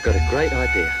 I've got a great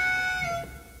idea.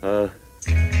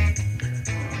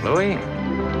 Louis,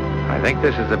 I think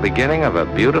this is the beginning of a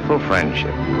beautiful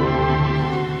friendship.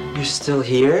 You're still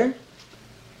here?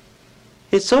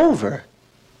 It's over.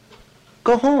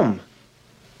 Go home.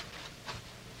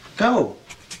 Go.